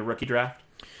on your rookie draft?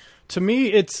 To me,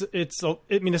 it's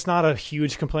not a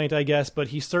huge complaint, I guess, but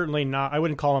he's certainly not. I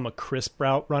wouldn't call him a crisp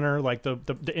route runner. Like the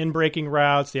in-breaking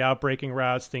routes, the out-breaking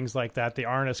routes, things like that. They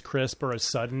aren't as crisp or as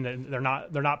sudden, and they're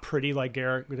not pretty like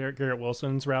Garrett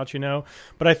Wilson's routes,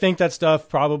 But I think that stuff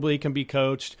probably can be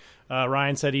coached.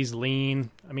 Ryan said he's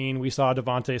lean. I mean, we saw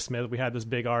Devontae Smith. We had this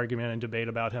big argument and debate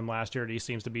about him last year. He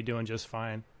seems to be doing just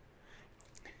fine.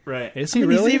 Right? Is he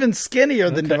really? He's even skinnier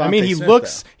than Devontae I mean, he Smith,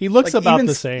 looks though. he looks Like, about even,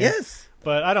 the same. Yes,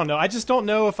 but I don't know. I just don't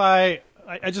know if I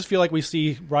just feel like we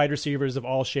see wide receivers of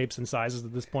all shapes and sizes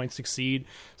at this point succeed.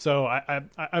 So I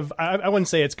wouldn't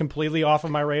say it's completely off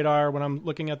of my radar when I'm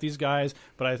looking at these guys,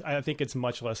 but I think it's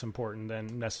much less important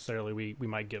than necessarily we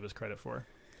might give us credit for.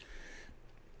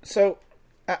 So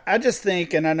I just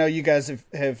think, and I know you guys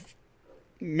have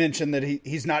mentioned that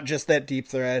he's not just that deep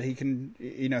threat. He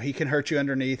can hurt you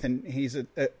underneath, and he's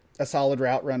a solid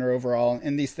route runner overall,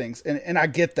 and these things. And I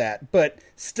get that, but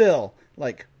still,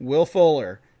 like Will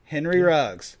Fuller, Henry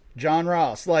Ruggs, John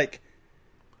Ross, like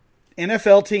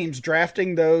NFL teams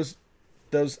drafting those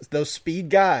speed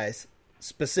guys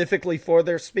specifically for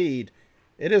their speed,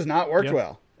 it has not worked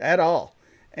well at all.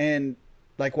 And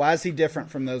like, why is he different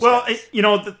from those guys?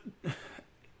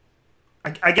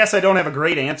 I guess I don't have a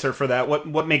great answer for that.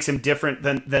 What makes him different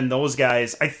than those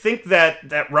guys? I think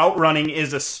that route running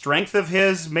is a strength of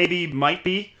his. Might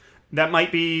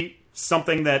be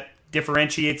something that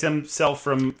differentiates himself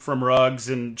from Ruggs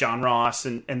and John Ross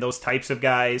and those types of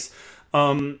guys.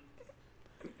 Matt,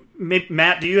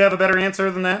 do you have a better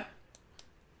answer than that?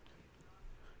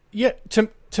 Yeah,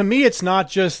 to me, it's not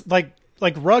just like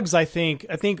Ruggs. I think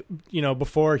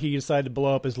before he decided to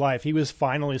blow up his life, he was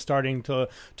finally starting to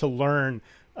learn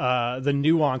the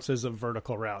nuances of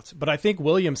vertical routes. But I think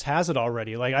Williams has it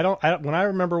already. Like when I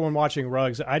remember when watching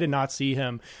Ruggs, I did not see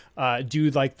him do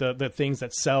like the things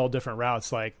that sell different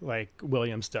routes like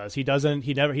Williams does. He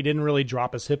didn't really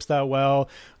drop his hips that well.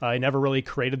 He never really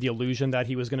created the illusion that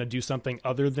he was going to do something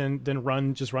other than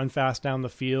run fast down the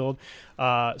field.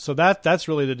 So that's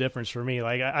really the difference for me.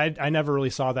 Like I never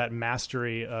really saw that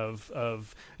mastery of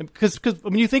because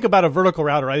when you think about a vertical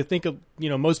route, or I think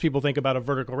most people think about a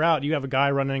vertical route, you have a guy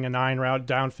running a 9 route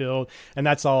downfield, and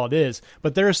that's all it is.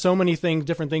 But there are so many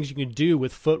different things you can do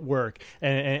with footwork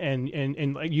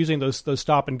and like using those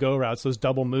stop and go routes, those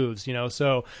double moves.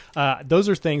 So those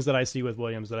are things that I see with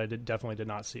Williams that I definitely did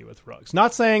not see with Ruggs.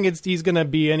 Not saying he's going to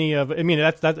be any of. I mean,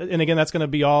 that's and again, that's going to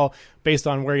be all based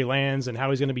on where he lands and how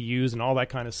he's going to be used and all that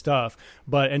kind of stuff.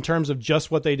 But in terms of just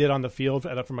what they did on the field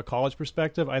from a college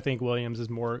perspective, I think Williams is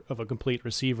more of a complete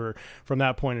receiver from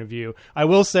that point of view. I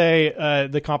will say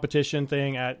the competition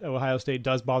thing at Ohio State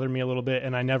does bother me a little bit,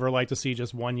 and I never like to see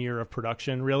just 1 year of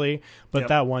production, really. But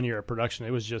that 1 year of production,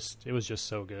 it was just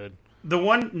so good. The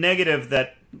one negative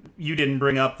that you didn't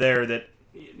bring up there that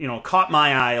caught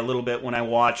my eye a little bit when I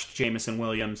watched Jamison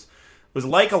Williams was,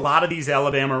 like a lot of these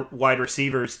Alabama wide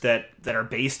receivers that are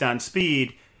based on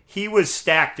speed, he was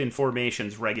stacked in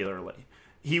formations regularly.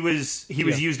 He was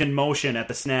used in motion at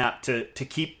the snap to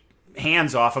keep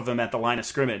hands off of him at the line of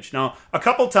scrimmage. Now, a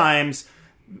couple times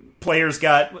defenders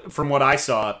got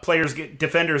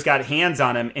hands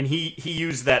on him, and he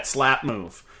used that slap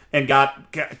move and got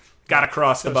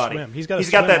across the body. He's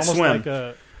got that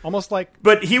swim. Almost like,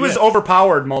 but he was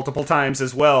overpowered multiple times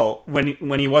as well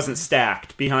when he wasn't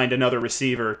stacked behind another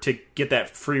receiver to get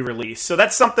that free release. So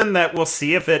that's something that we'll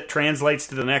see if it translates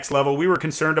to the next level. We were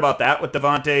concerned about that with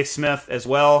Devontae Smith as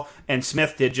well, and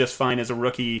Smith did just fine as a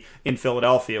rookie in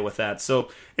Philadelphia with that. So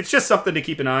it's just something to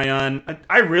keep an eye on.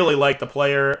 I really like the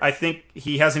player. I think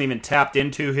he hasn't even tapped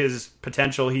into his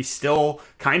potential. He's still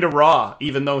kind of raw,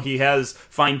 even though he has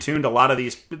fine-tuned a lot of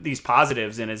these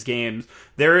positives in his games.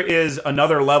 There is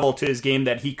another level to his game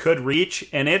that he could reach,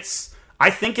 and I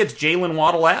think it's Jaylen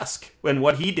Waddle-esque and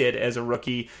what he did as a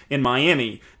rookie in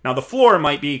Miami. Now, the floor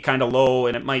might be kind of low,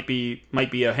 and it might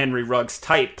be a Henry Ruggs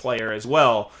type player as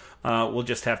well. We'll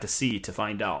just have to see to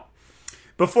find out.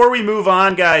 Before we move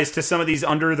on, guys, to some of these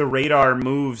under-the-radar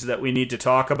moves that we need to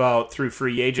talk about through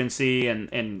free agency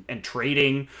and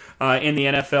trading in the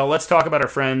NFL, let's talk about our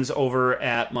friends over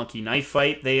at Monkey Knife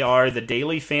Fight. They are the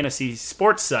daily fantasy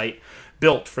sports site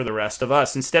built for the rest of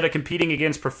us. Instead of competing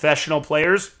against professional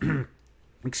players,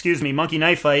 Monkey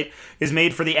Knife Fight is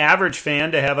made for the average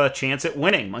fan to have a chance at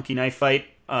winning. Monkey Knife Fight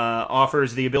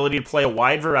offers the ability to play a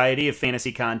wide variety of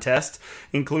fantasy contests,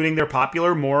 including their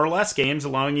popular more or less games,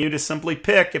 allowing you to simply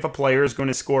pick if a player is going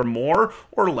to score more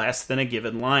or less than a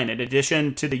given line. In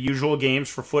addition to the usual games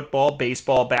for football,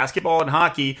 baseball, basketball, and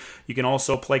hockey, you can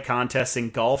also play contests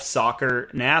in golf, soccer,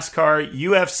 NASCAR,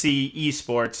 UFC,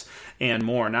 esports, and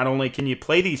more. Not only can you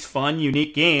play these fun,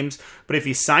 unique games, but if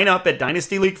you sign up at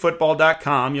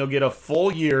dynastyleaguefootball.com, you'll get a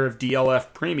full year of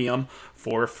DLF Premium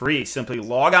for free. Simply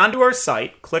log on to our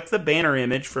site, click the banner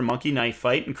image for Monkey Knife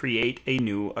Fight, and create a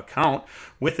new account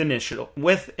with an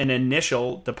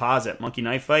initial deposit. Monkey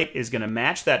Knife Fight is going to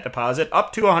match that deposit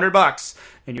up to $100,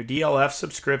 and your DLF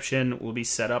subscription will be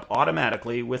set up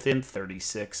automatically within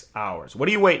 36 hours. What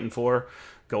are you waiting for?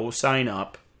 Go sign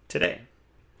up today.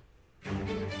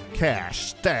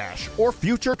 Cash, stash, or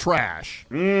future trash.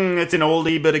 It's an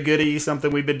oldie but a goodie, something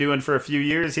we've been doing for a few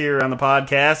years here on the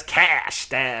podcast. Cash,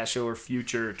 stash, or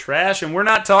future trash. And we're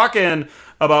not talking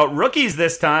about rookies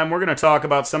this time. We're going to talk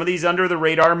about some of these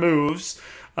under-the-radar moves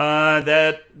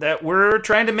that we're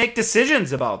trying to make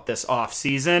decisions about this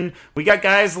offseason. We got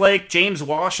guys like James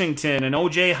Washington and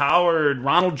O.J. Howard,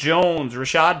 Ronald Jones,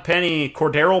 Rashad Penny,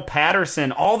 Cordero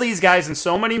Patterson, all these guys and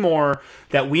so many more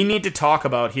that we need to talk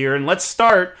about here. And let's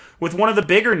start with one of the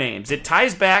bigger names. It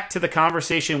ties back to the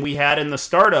conversation we had in the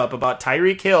startup about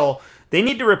Tyreek Hill. They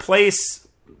need to replace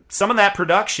some of that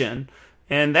production.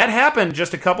 And that happened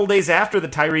just a couple days after the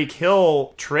Tyreek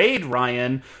Hill trade,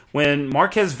 Ryan, when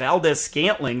Marquez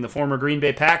Valdes-Scantling, the former Green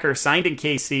Bay Packer, signed in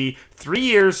KC, 3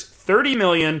 years, $30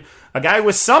 million, a guy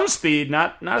with some speed,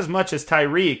 not as much as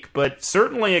Tyreek, but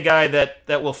certainly a guy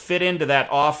that will fit into that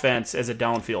offense as a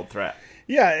downfield threat.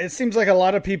 Yeah, it seems like a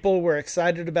lot of people were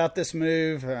excited about this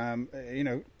move.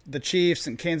 The Chiefs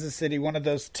and Kansas City, one of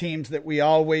those teams that we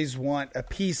always want a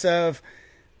piece of.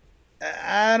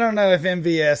 I don't know if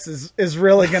MVS is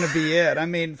really going to be it. I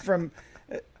mean, from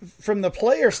the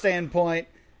player standpoint,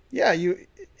 yeah,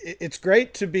 it's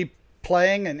great to be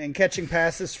playing and catching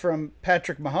passes from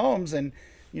Patrick Mahomes, and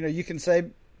you can say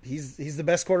he's the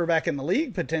best quarterback in the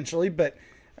league potentially, but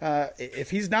if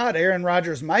he's not, Aaron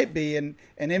Rodgers might be, and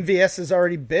MVS has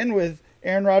already been with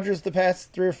Aaron Rodgers the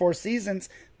past 3 or 4 seasons.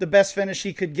 The best finish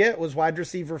he could get was wide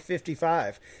receiver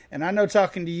 55. And I know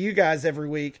talking to you guys every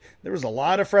week, there was a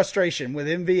lot of frustration with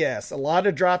MVS, a lot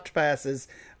of dropped passes,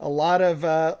 a lot of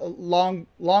long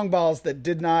balls that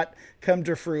did not come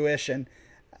to fruition.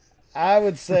 I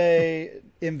would say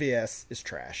MVS is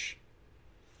trash.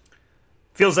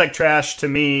 Feels like trash to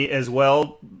me as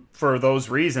well for those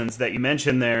reasons that you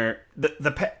mentioned there.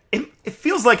 It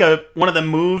feels like one of the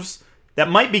moves that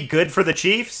might be good for the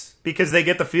Chiefs because they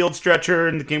get the field stretcher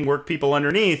and can work people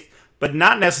underneath, but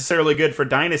not necessarily good for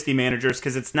dynasty managers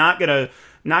because it's not gonna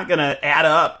add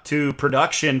up to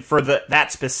production for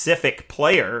that specific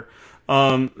player.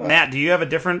 Matt, do you have a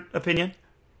different opinion?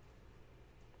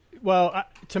 Well,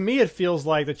 to me, it feels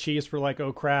like the Chiefs were like,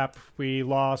 "Oh crap, we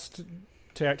lost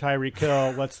Tyreek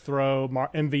Hill. Let's throw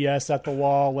MVS at the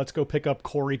wall. Let's go pick up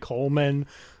Corey Coleman."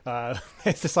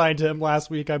 They signed him last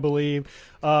week, I believe.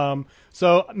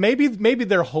 So maybe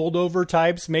they're holdover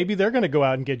types. Maybe they're going to go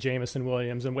out and get Jamison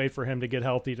Williams and wait for him to get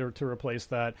healthy to replace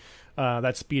that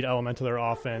speed element to their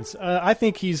offense. I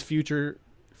think he's future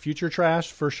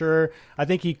trash for sure. I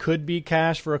think he could be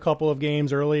cash for a couple of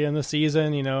games early in the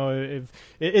season. If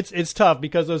it's tough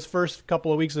because those first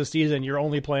couple of weeks of the season, you're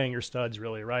only playing your studs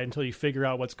really, right? Until you figure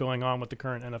out what's going on with the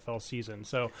current NFL season.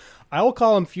 So I will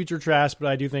call him future trash, but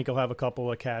I do think he'll have a couple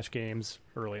of cash games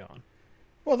early on.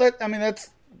 Well,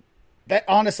 that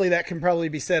honestly, that can probably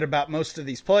be said about most of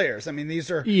these players. I mean,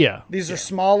 these are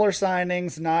smaller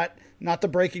signings, not the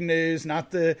breaking news,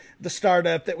 not the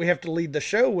startup that we have to lead the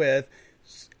show with.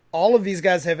 All of these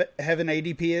guys have an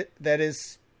ADP that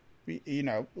is,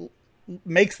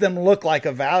 makes them look like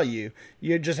a value.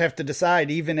 You just have to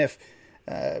decide, even if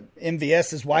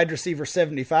MVS is wide receiver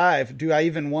 75, do I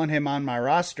even want him on my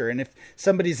roster? And if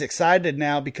somebody's excited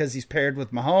now because he's paired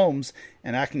with Mahomes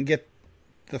and I can get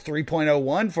the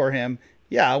 3.01 for him,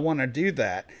 yeah, I want to do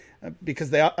that. Because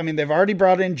they've already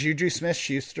brought in Juju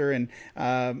Smith-Schuster and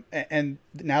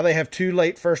now they have 2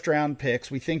 late first round picks.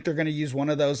 We think they're going to use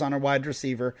one of those on a wide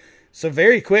receiver. So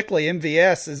very quickly,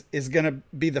 MVS is going to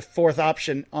be the 4th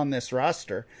option on this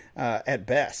roster at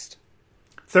best.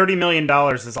 $30 million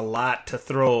is a lot to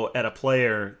throw at a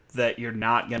player that you're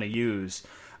not going to use.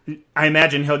 I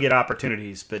imagine he'll get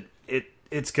opportunities, but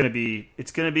it's going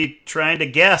to be trying to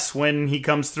guess when he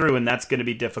comes through, and that's going to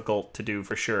be difficult to do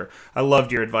for sure. I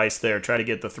loved your advice there. Try to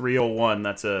get the 301.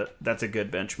 That's a good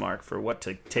benchmark for what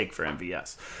to take for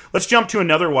MVS. Let's jump to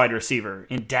another wide receiver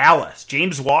in Dallas.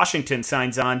 James Washington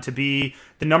signs on to be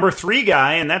the number 3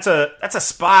 guy, and that's a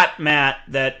spot, Matt,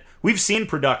 that we've seen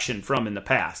production from in the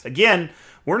past. Again,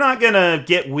 we're not going to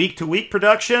get week-to-week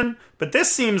production, but this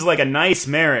seems like a nice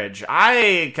marriage.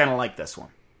 I kind of like this one.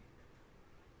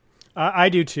 I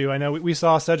do too. I know we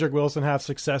saw Cedric Wilson have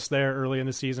success there early in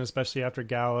the season, especially after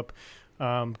Gallup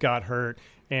got hurt.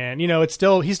 And he's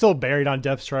still buried on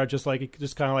depth chart, just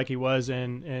kind of like he was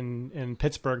in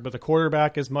Pittsburgh. But the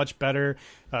quarterback is much better.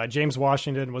 James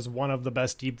Washington was one of the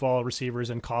best deep ball receivers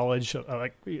in college,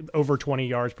 like over 20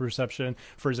 yards per reception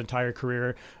for his entire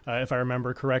career, if I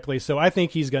remember correctly. So I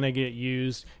think he's going to get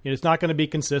used. It's not going to be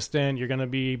consistent. You're going to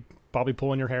be probably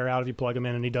pulling your hair out if you plug him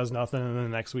in and he does nothing, and then the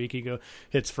next week he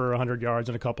hits for 100 yards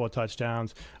and a couple of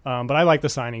touchdowns. But I like the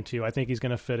signing too. I think he's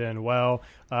going to fit in well.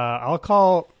 I'll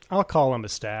call him a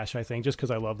stash, I think, just because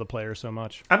I love the player so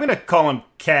much. I'm going to call him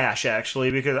cash,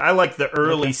 actually, because I like the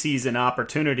early season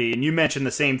opportunity. And you mentioned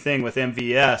the same thing with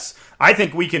MVS. I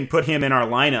think we can put him in our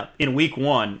lineup in week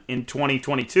 1 in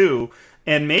 2022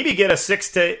 and maybe get a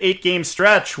 6 to 8 game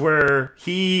stretch where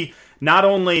he not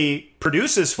only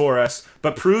produces for us,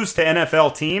 but proves to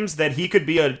NFL teams that he could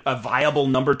be a viable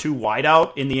number 2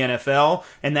 wideout in the NFL,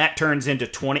 and that turns into a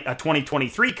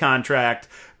 2023 contract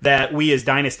that we as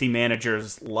dynasty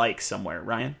managers like somewhere.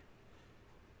 Ryan?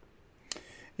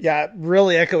 Yeah,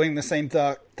 really echoing the same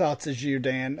thoughts as you,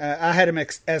 Dan. I had him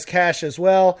as cash as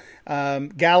well.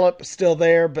 Gallup still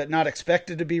there, but not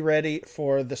expected to be ready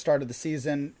for the start of the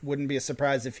season. Wouldn't be a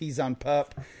surprise if he's on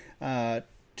PUP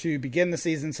to begin the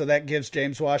season. So that gives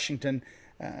James Washington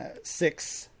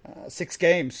six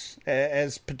games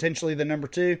as potentially the number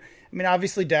 2. I mean,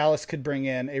 obviously Dallas could bring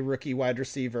in a rookie wide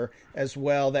receiver as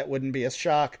well. That wouldn't be a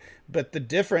shock. But the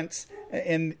difference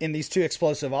in these two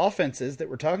explosive offenses that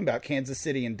we're talking about, Kansas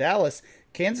City and Dallas,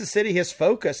 Kansas City has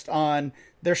focused on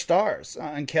their stars,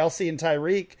 on Kelsey and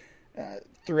Tyreek,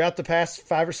 throughout the past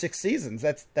 5 or 6 seasons.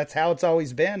 That's how it's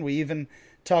always been. We even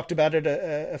talked about it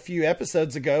a few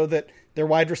episodes ago that their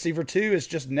wide receiver 2 is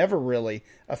just never really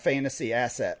a fantasy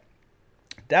asset.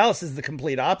 Dallas is the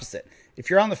complete opposite. If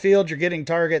you're on the field, you're getting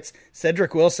targets.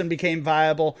 Cedric Wilson became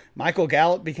viable. Michael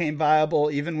Gallup became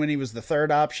viable even when he was the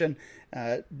 3rd option.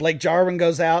 Blake Jarwin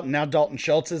goes out, and now Dalton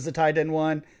Schultz is the tight end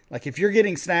 1. Like, if you're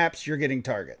getting snaps, you're getting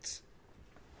targets.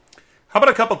 How about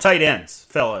a couple tight ends,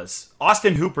 fellas?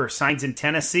 Austin Hooper signs in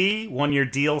Tennessee, 1-year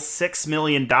deal, $6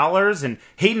 million, and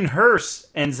Hayden Hurst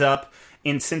ends up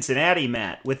in Cincinnati,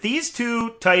 Matt. With these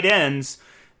 2 tight ends,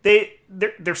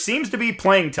 there seems to be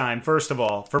playing time, first of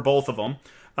all, for both of them.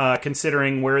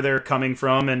 Considering where they're coming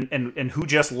from and who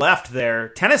just left there.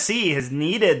 Tennessee has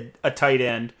needed a tight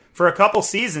end for a couple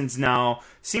seasons now.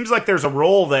 Seems like there's a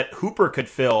role that Hooper could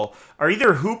fill. Are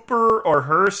either Hooper or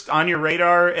Hurst on your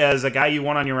radar as a guy you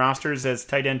want on your rosters as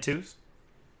tight end 2s?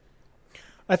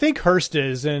 I think Hurst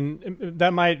is, and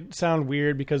that might sound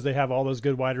weird because they have all those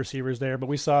good wide receivers there, but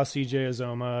we saw CJ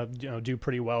Uzomah, do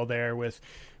pretty well there with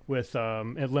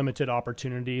limited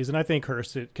opportunities, and I think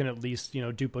Hurst can at least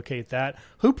duplicate that.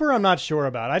 Hooper, I'm not sure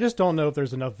about. I just don't know if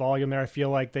there's enough volume there. I feel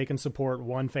like they can support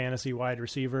one fantasy wide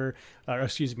receiver,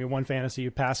 one fantasy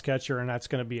pass catcher, and that's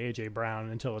going to be AJ Brown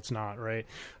until it's not, right?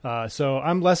 So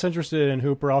I'm less interested in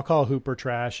Hooper. I'll call Hooper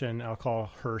trash, and I'll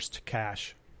call Hurst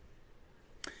cash.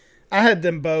 I had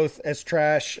them both as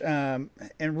trash, and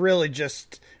really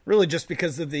just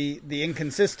because of the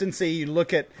inconsistency. You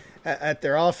look at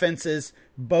their offenses.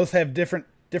 Both have different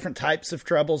types of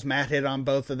troubles. Matt hit on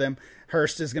both of them.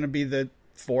 Hurst is going to be the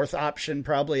 4th option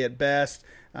probably at best.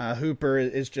 Hooper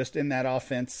is just in that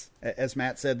offense, as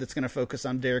Matt said, that's going to focus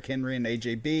on Derrick Henry and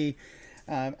AJB.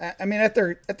 I mean, at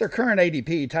their current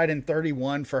ADP, tight end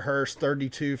 31 for Hurst,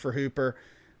 32 for Hooper.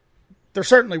 They're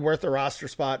certainly worth a roster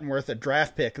spot and worth a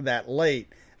draft pick that late.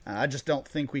 I just don't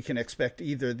think we can expect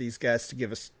either of these guys to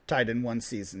give us tight end 1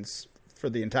 seasons for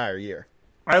the entire year.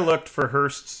 I looked for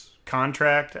Hurst's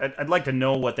contract. I'd like to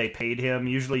know what they paid him.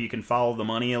 Usually you can follow the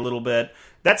money a little bit.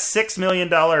 That $6 million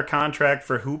contract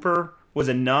for Hooper was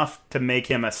enough to make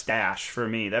him a stash for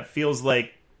me. That feels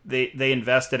like they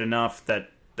invested enough that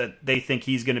they think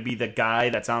he's going to be the guy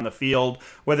that's on the field.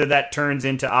 Whether that turns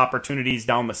into opportunities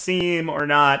down the seam or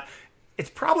not,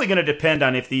 it's probably going to depend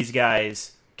on if these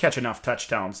guys catch enough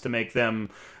touchdowns to make them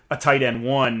a tight end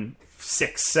 1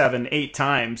 6, 7, 8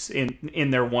 times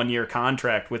in their 1-year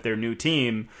contract with their new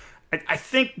team. I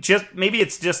think maybe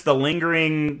it's just the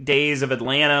lingering days of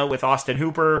Atlanta with Austin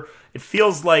Hooper. It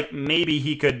feels like maybe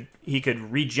he could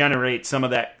regenerate some of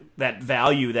that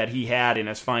value that he had in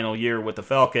his final year with the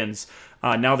Falcons.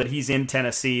 Now that he's in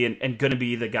Tennessee and going to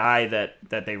be the guy that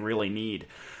they really need.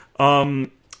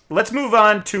 Let's move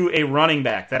on to a running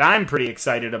back that I'm pretty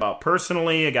excited about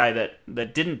personally, a guy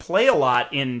that didn't play a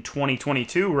lot in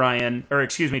 2021,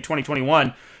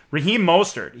 Raheem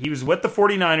Mostert. He was with the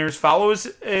 49ers, follows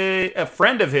a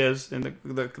friend of his in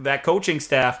that coaching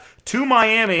staff to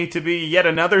Miami to be yet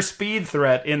another speed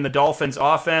threat in the Dolphins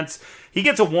offense. He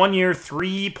gets a 1-year,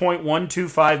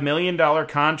 $3.125 million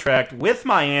contract with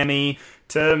Miami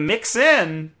to mix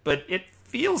in, but it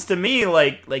feels to me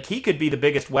like he could be the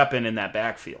biggest weapon in that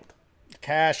backfield.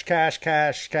 Cash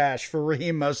for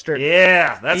Raheem Mostert.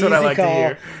 Yeah, that's Easy what I like call. to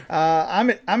hear.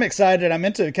 I'm excited. I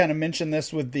meant to kind of mention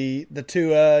this with the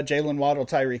Tua, Jaylen, Waddle,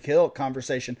 Tyreek Hill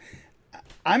conversation.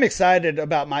 I'm excited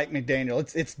about Mike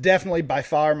McDaniel. It's definitely by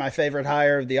far my favorite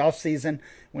hire of the offseason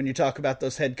when you talk about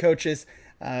those head coaches.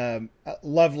 I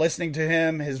love listening to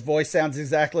him. His voice sounds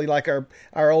exactly like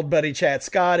our old buddy Chad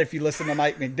Scott. If you listen to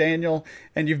Mike McDaniel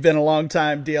and you've been a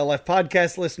long-time DLF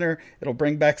podcast listener, it'll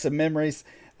bring back some memories.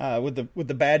 With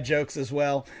the bad jokes as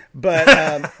well, but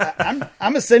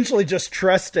I'm essentially just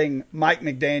trusting Mike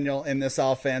McDaniel in this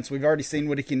offense. We've already seen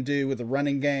what he can do with the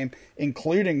running game,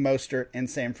 including Mostert in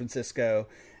San Francisco.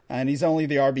 and he's only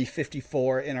the RB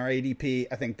 54 in our ADP.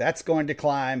 I think that's going to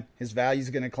climb. His value is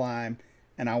going to climb,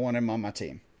 and I want him on my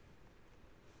team.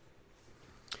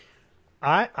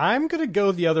 I'm going to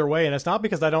go the other way, and it's not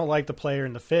because I don't like the player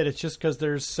and the fit. It's just because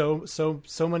there's so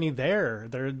many there.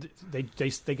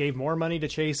 They gave more money to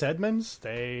Chase Edmonds.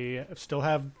 They still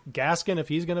have Gaskin if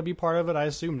he's going to be part of it. I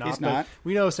assume not. He's not.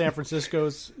 We know San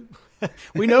Francisco's.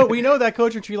 we know that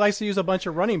coaching tree likes to use a bunch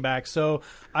of running backs. So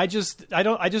I just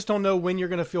don't know when you're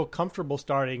going to feel comfortable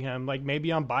starting him. Like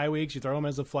maybe on bye weeks, you throw him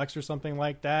as a flex or something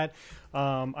like that.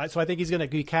 So I think he's going to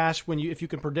be cash if you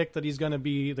can predict that he's going to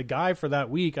be the guy for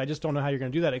that week. I just don't know how you're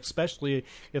going to do that, especially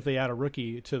if they add a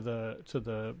rookie to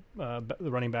the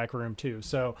running back room too.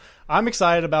 So I'm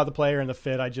excited about the player and the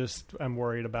fit. I'm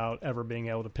worried about ever being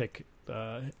able to pick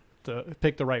the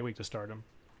right week to start him.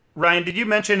 Ryan, did you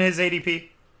mention his ADP?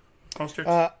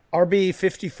 RB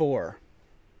 54.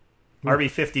 RB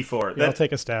 54. Yeah, I'll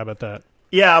take a stab at that.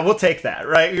 Yeah, we'll take that.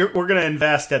 Right, we're going to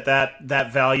invest at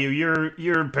that value.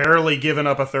 You're barely giving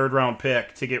up a third round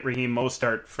pick to get Raheem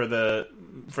Mostert for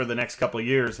the next couple of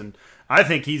years, and I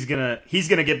think he's gonna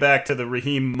get back to the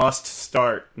Raheem must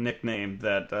start nickname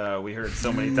that we heard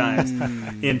so many times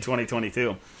in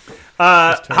 2022.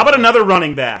 How about another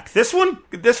running back? This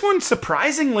one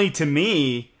surprisingly to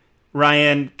me,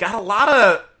 Ryan, got a lot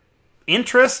of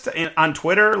interest on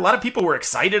Twitter. A lot of people were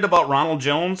excited about Ronald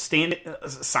Jones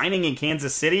signing in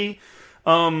Kansas City.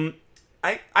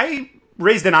 I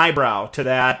raised an eyebrow to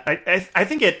that. I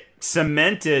think it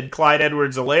cemented Clyde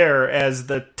Edwards-Helaire as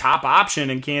the top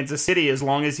option in Kansas City as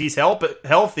long as he's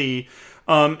healthy,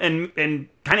 and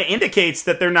kind of indicates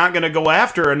that they're not going to go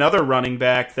after another running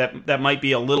back that might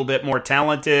be a little bit more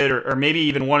talented or maybe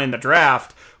even one in the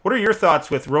draft. What are your thoughts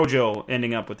with Rojo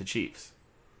ending up with the Chiefs?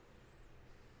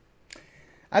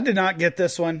 I did not get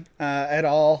this one at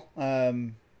all,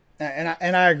 and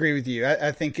I agree with you.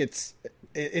 I think it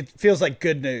feels like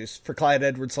good news for Clyde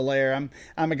Edwards-Helaire.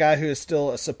 I'm a guy who is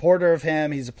still a supporter of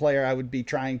him. He's a player I would be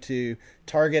trying to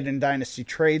target in Dynasty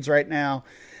trades right now.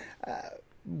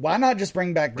 Why not just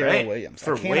bring back Darrell Williams?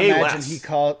 For I can't way imagine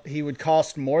less. He would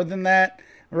cost more than that.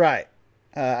 Right.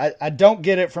 I don't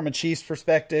get it from a Chiefs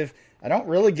perspective. I don't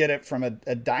really get it from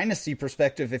a Dynasty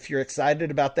perspective. If you're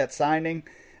excited about that signing,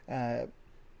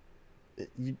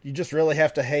 you just really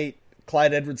have to hate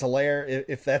Clyde Edwards-Helaire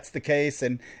if that's the case,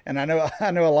 and I know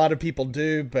a lot of people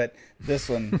do, but this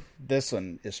one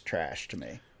is trash to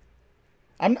me.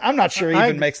 I'm not sure he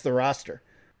even makes the roster.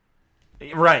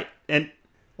 Right, and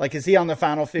like, is he on the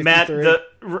final 53? Matt,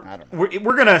 I don't know.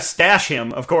 we're gonna stash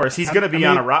him. Of course, he's gonna be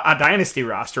on a Dynasty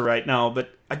roster right now,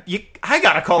 but I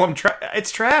gotta call him.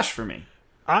 It's trash for me.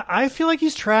 I feel like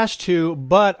he's trash too,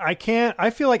 but I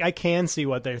feel like I can see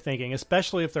what they're thinking,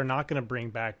 especially if they're not going to bring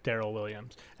back Darrell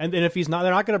Williams. And then if they're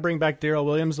not going to bring back Darrell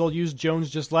Williams, they'll use Jones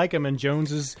just like him. And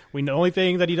Jones the only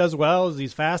thing that he does well is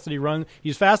he's fast and he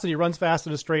runs fast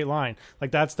in a straight line.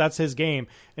 Like that's his game.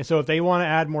 And so if they want to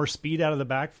add more speed out of the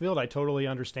backfield, I totally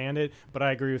understand it. But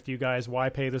I agree with you guys. Why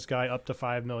pay this guy up to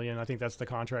 $5 million? I think that's the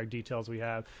contract details we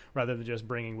have, rather than just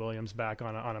bringing Williams back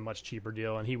on a much cheaper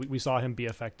deal. And we saw him be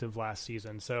effective last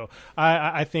season. So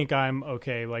I think I'm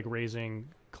okay, like raising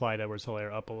Clyde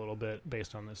Edwards-Helaire up a little bit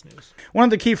based on this news. One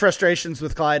of the key frustrations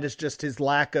with Clyde is just his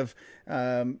lack of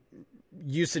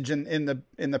usage in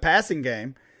the passing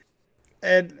game,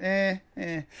 and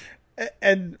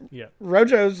yeah.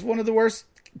 Rojo's one of the worst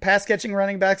pass catching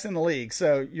running backs in the league.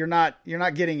 So you're not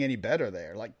getting any better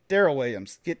there. Like Darrell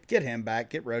Williams, get him back,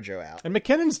 get Rojo out. And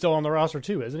McKinnon's still on the roster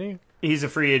too, isn't he? He's a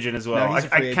free agent as well. No,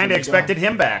 I kind of expected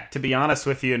him back, to be honest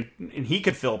with you, and he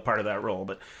could fill part of that role.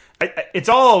 But it's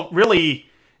all really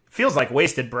feels like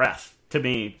wasted breath to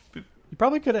me. You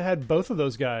probably could have had both of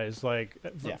those guys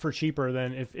for cheaper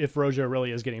than if Rojo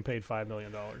really is getting paid $5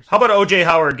 million. How about O.J.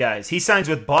 Howard, guys? He signs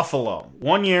with Buffalo.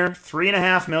 1 year,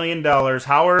 $3.5 million.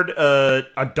 Howard,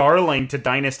 a darling to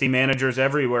dynasty managers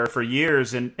everywhere for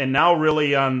years, and now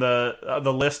really on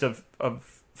the list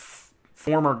of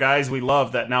former guys we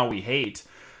love that now we hate.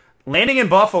 Landing in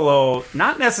Buffalo,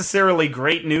 not necessarily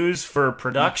great news for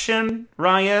production,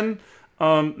 Ryan.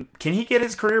 Can he get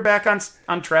his career back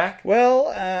on track?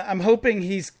 Well, I'm hoping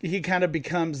he kind of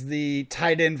becomes the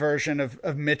tight end version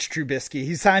of Mitch Trubisky.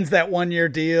 He signs that 1 year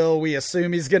deal. We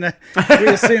assume he's going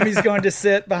to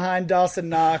sit behind Dawson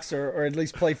Knox or at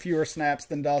least play fewer snaps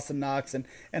than Dawson Knox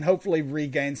and hopefully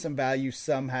regain some value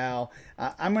somehow.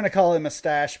 I'm going to call him a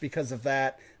stash because of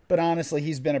that. But honestly,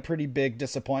 he's been a pretty big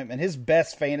disappointment. His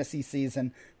best fantasy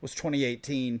season was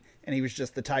 2018, and he was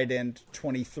just the tight end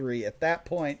 23 at that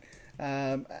point.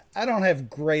 I don't have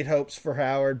great hopes for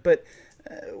Howard, but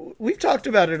we've talked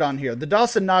about it on here. The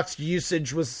Dawson Knox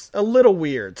usage was a little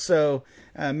weird, so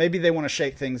maybe they want to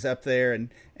shake things up there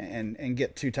and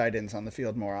get 2 tight ends on the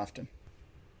field more often.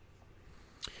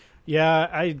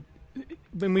 Yeah,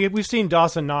 we've seen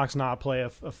Dawson Knox not play a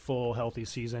full healthy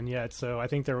season yet, so I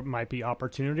think there might be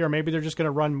opportunity, or maybe they're just going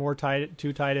to run more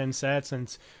 2 tight end sets.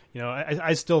 Since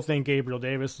I still think Gabriel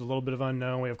Davis is a little bit of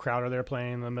unknown. We have Crowder there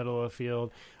playing in the middle of the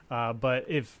field, but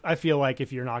I feel like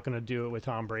if you're not going to do it with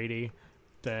Tom Brady,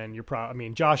 then you're probably. I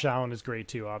mean, Josh Allen is great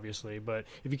too, obviously, but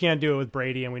if you can't do it with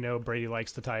Brady, and we know Brady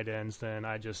likes the tight ends, then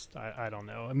I don't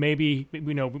know. Maybe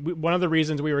one of the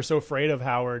reasons we were so afraid of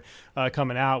Howard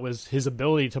coming out was his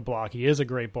ability to block. He is a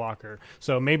great blocker,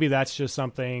 so maybe that's just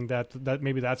something that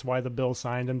maybe that's why the Bills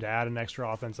signed him, to add an extra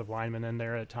offensive lineman in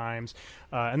there at times,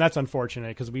 and that's unfortunate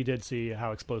because we did see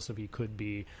how explosive he could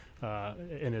be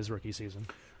in his rookie season.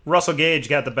 Russell Gage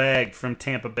got the bag from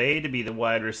Tampa Bay to be the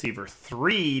wide receiver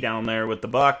 3 down there with the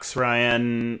Bucks.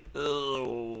 Ryan,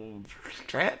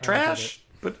 trash.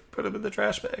 Put him in the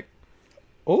trash bag.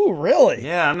 Oh, really?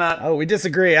 Yeah, I'm not. Oh, we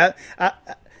disagree.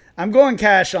 I'm going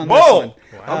cash on Whoa! this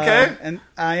one. Wow. Okay. And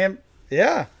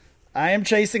I am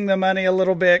chasing the money a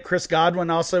little bit. Chris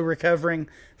Godwin also recovering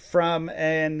from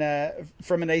an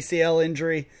ACL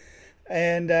injury,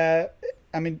 and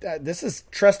this is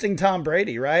trusting Tom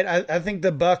Brady, right? I think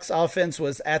the Bucs offense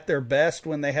was at their best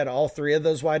when they had all 3 of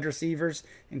those wide receivers,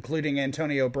 including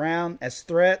Antonio Brown, as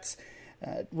threats.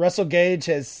 Russell Gage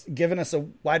has given us a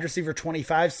wide receiver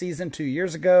 25 season 2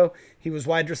 years ago. He was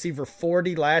wide receiver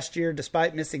 40 last year,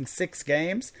 despite missing 6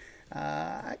 games.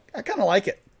 I kind of like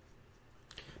it.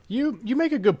 You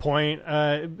make a good point,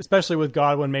 especially with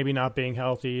Godwin maybe not being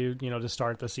healthy, to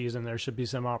start the season. There should be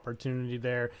some opportunity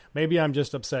there. Maybe I'm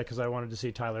just upset because I wanted to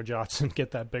see Tyler Johnson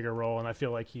get that bigger role, and I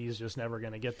feel like he's just never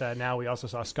going to get that. Now we also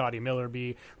saw Scotty Miller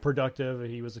be productive.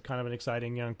 He was kind of an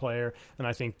exciting young player, and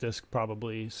I think this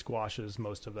probably squashes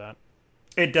most of that.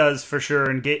 It does, for sure.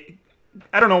 And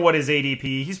I don't know what his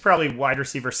ADP. He's probably wide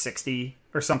receiver 60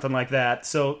 or something like that.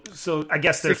 So I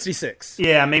guess there's 66.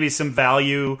 Yeah, maybe some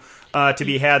value to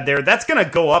be had there. That's going to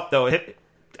go up, though.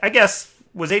 I guess,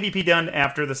 was ADP done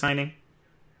after the signing?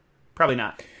 Probably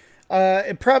not.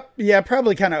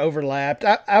 Probably kind of overlapped.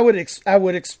 I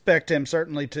would expect him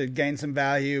certainly to gain some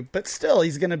value, but still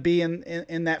he's going to be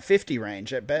in that 50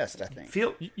 range at best, I think.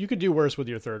 You could do worse with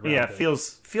your third round. Yeah, pick.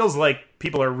 feels like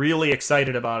people are really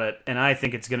excited about it, and I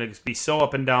think it's going to be so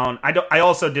up and down. I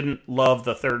also didn't love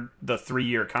the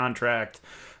 3-year contract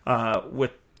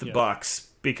with the Bucs,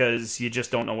 because you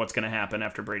just don't know what's going to happen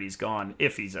after Brady's gone,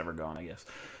 if he's ever gone, I guess.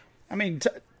 I mean,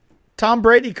 Tom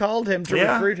Brady called him to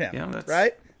recruit him,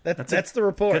 right? That's the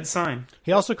report. Good sign.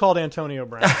 He also called Antonio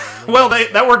Brown. Well,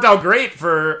 that worked out great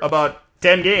for about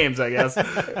 10 games, I guess.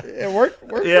 It worked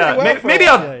yeah, pretty well. Maybe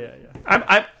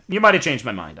I'll. You might have changed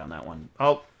my mind on that one.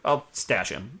 I'll stash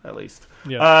him at least.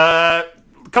 Yeah.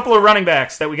 A couple of running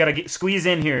backs that we got to squeeze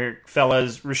in here,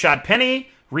 fellas. Rashad Penny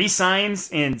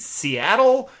re-signs in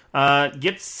Seattle.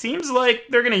 Seems like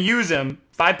they're going to use him.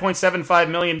 $5.75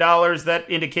 million. That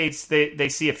indicates they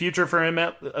see a future for him,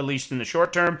 at least in the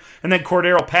short term. And then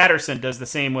Cordero Patterson does the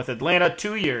same with Atlanta.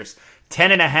 2 years,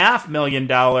 $10.5 million.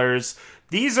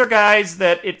 These are guys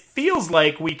that it feels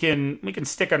like we can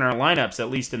stick in our lineups, at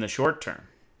least in the short term.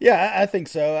 Yeah, I think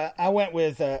so. I went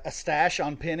with a stash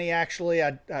on Penny, actually.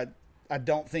 I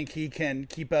don't think he can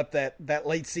keep up that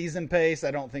late season pace.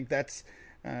 I don't think that's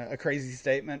a crazy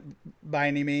statement by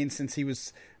any means, since he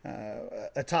was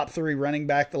a top 3 running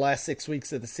back the last 6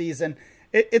 weeks of the season.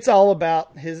 It's all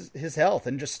about his health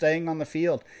and just staying on the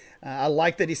field. I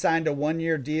like that he signed a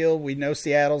 1-year deal. We know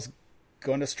Seattle's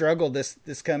going to struggle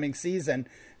this coming season.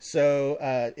 So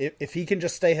if he can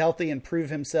just stay healthy and prove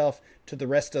himself to the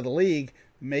rest of the league,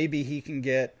 maybe he can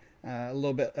get a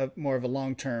little bit more of a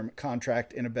long-term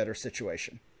contract in a better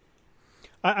situation.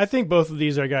 I think both of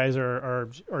these guys are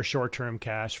short-term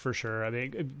cash for sure. I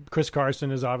mean, Chris Carson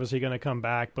is obviously going to come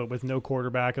back, but with no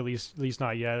quarterback, at least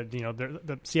not yet.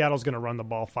 Seattle's going to run the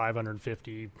ball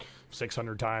 550,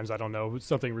 600 times. I don't know,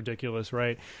 something ridiculous,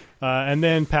 right? And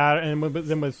then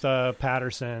with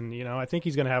Patterson, I think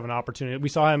he's going to have an opportunity. We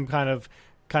saw him kind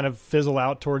of fizzle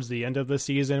out towards the end of the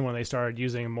season when they started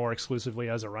using him more exclusively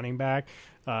as a running back.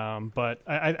 But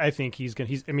I think he's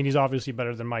obviously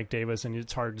better than Mike Davis, and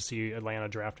it's hard to see Atlanta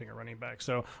drafting a running back.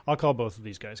 So I'll call both of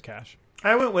these guys cash.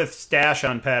 I went with stash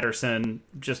on Patterson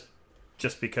just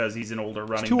because he's an older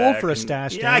running back. He's too old for a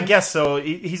stash. Yeah, I guess so.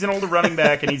 He's an older running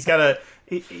back, and he's gonna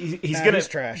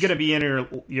be in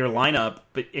your lineup,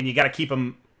 and you got to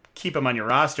keep him on your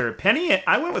roster. Penny,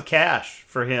 I went with cash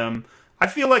for him. I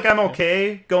feel like I'm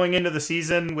okay going into the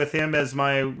season with him as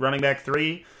my running back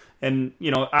 3. And,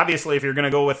 obviously if you're going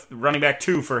to go with running back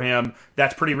 2 for him,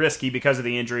 that's pretty risky because of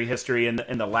the injury history and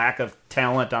the lack of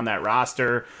talent on that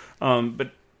roster.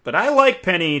 But I like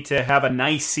Penny to have a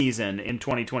nice season in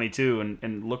 2022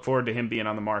 and look forward to him being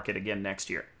on the market again next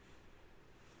year.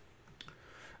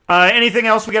 Anything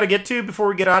else we got to get to before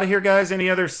we get out of here, guys? Any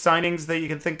other signings that you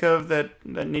can think of that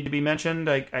need to be mentioned?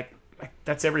 I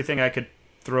that's everything I could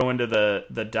throw into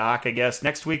the doc, I guess.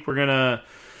 Next week we're gonna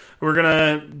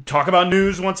talk about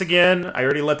news once again. I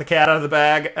already let the cat out of the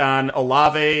bag on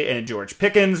Olave and George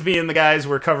Pickens being the guys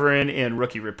we're covering in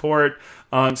Rookie Report.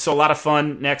 So a lot of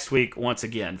fun next week once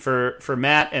again. For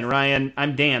Matt and Ryan,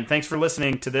 I'm Dan. Thanks for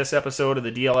listening to this episode of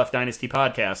the DLF Dynasty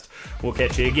Podcast. We'll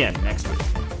catch you again next week.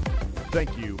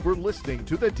 Thank you for listening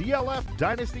to the DLF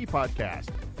Dynasty Podcast.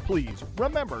 Please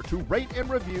remember to rate and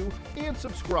review and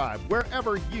subscribe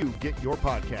wherever you get your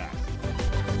podcasts.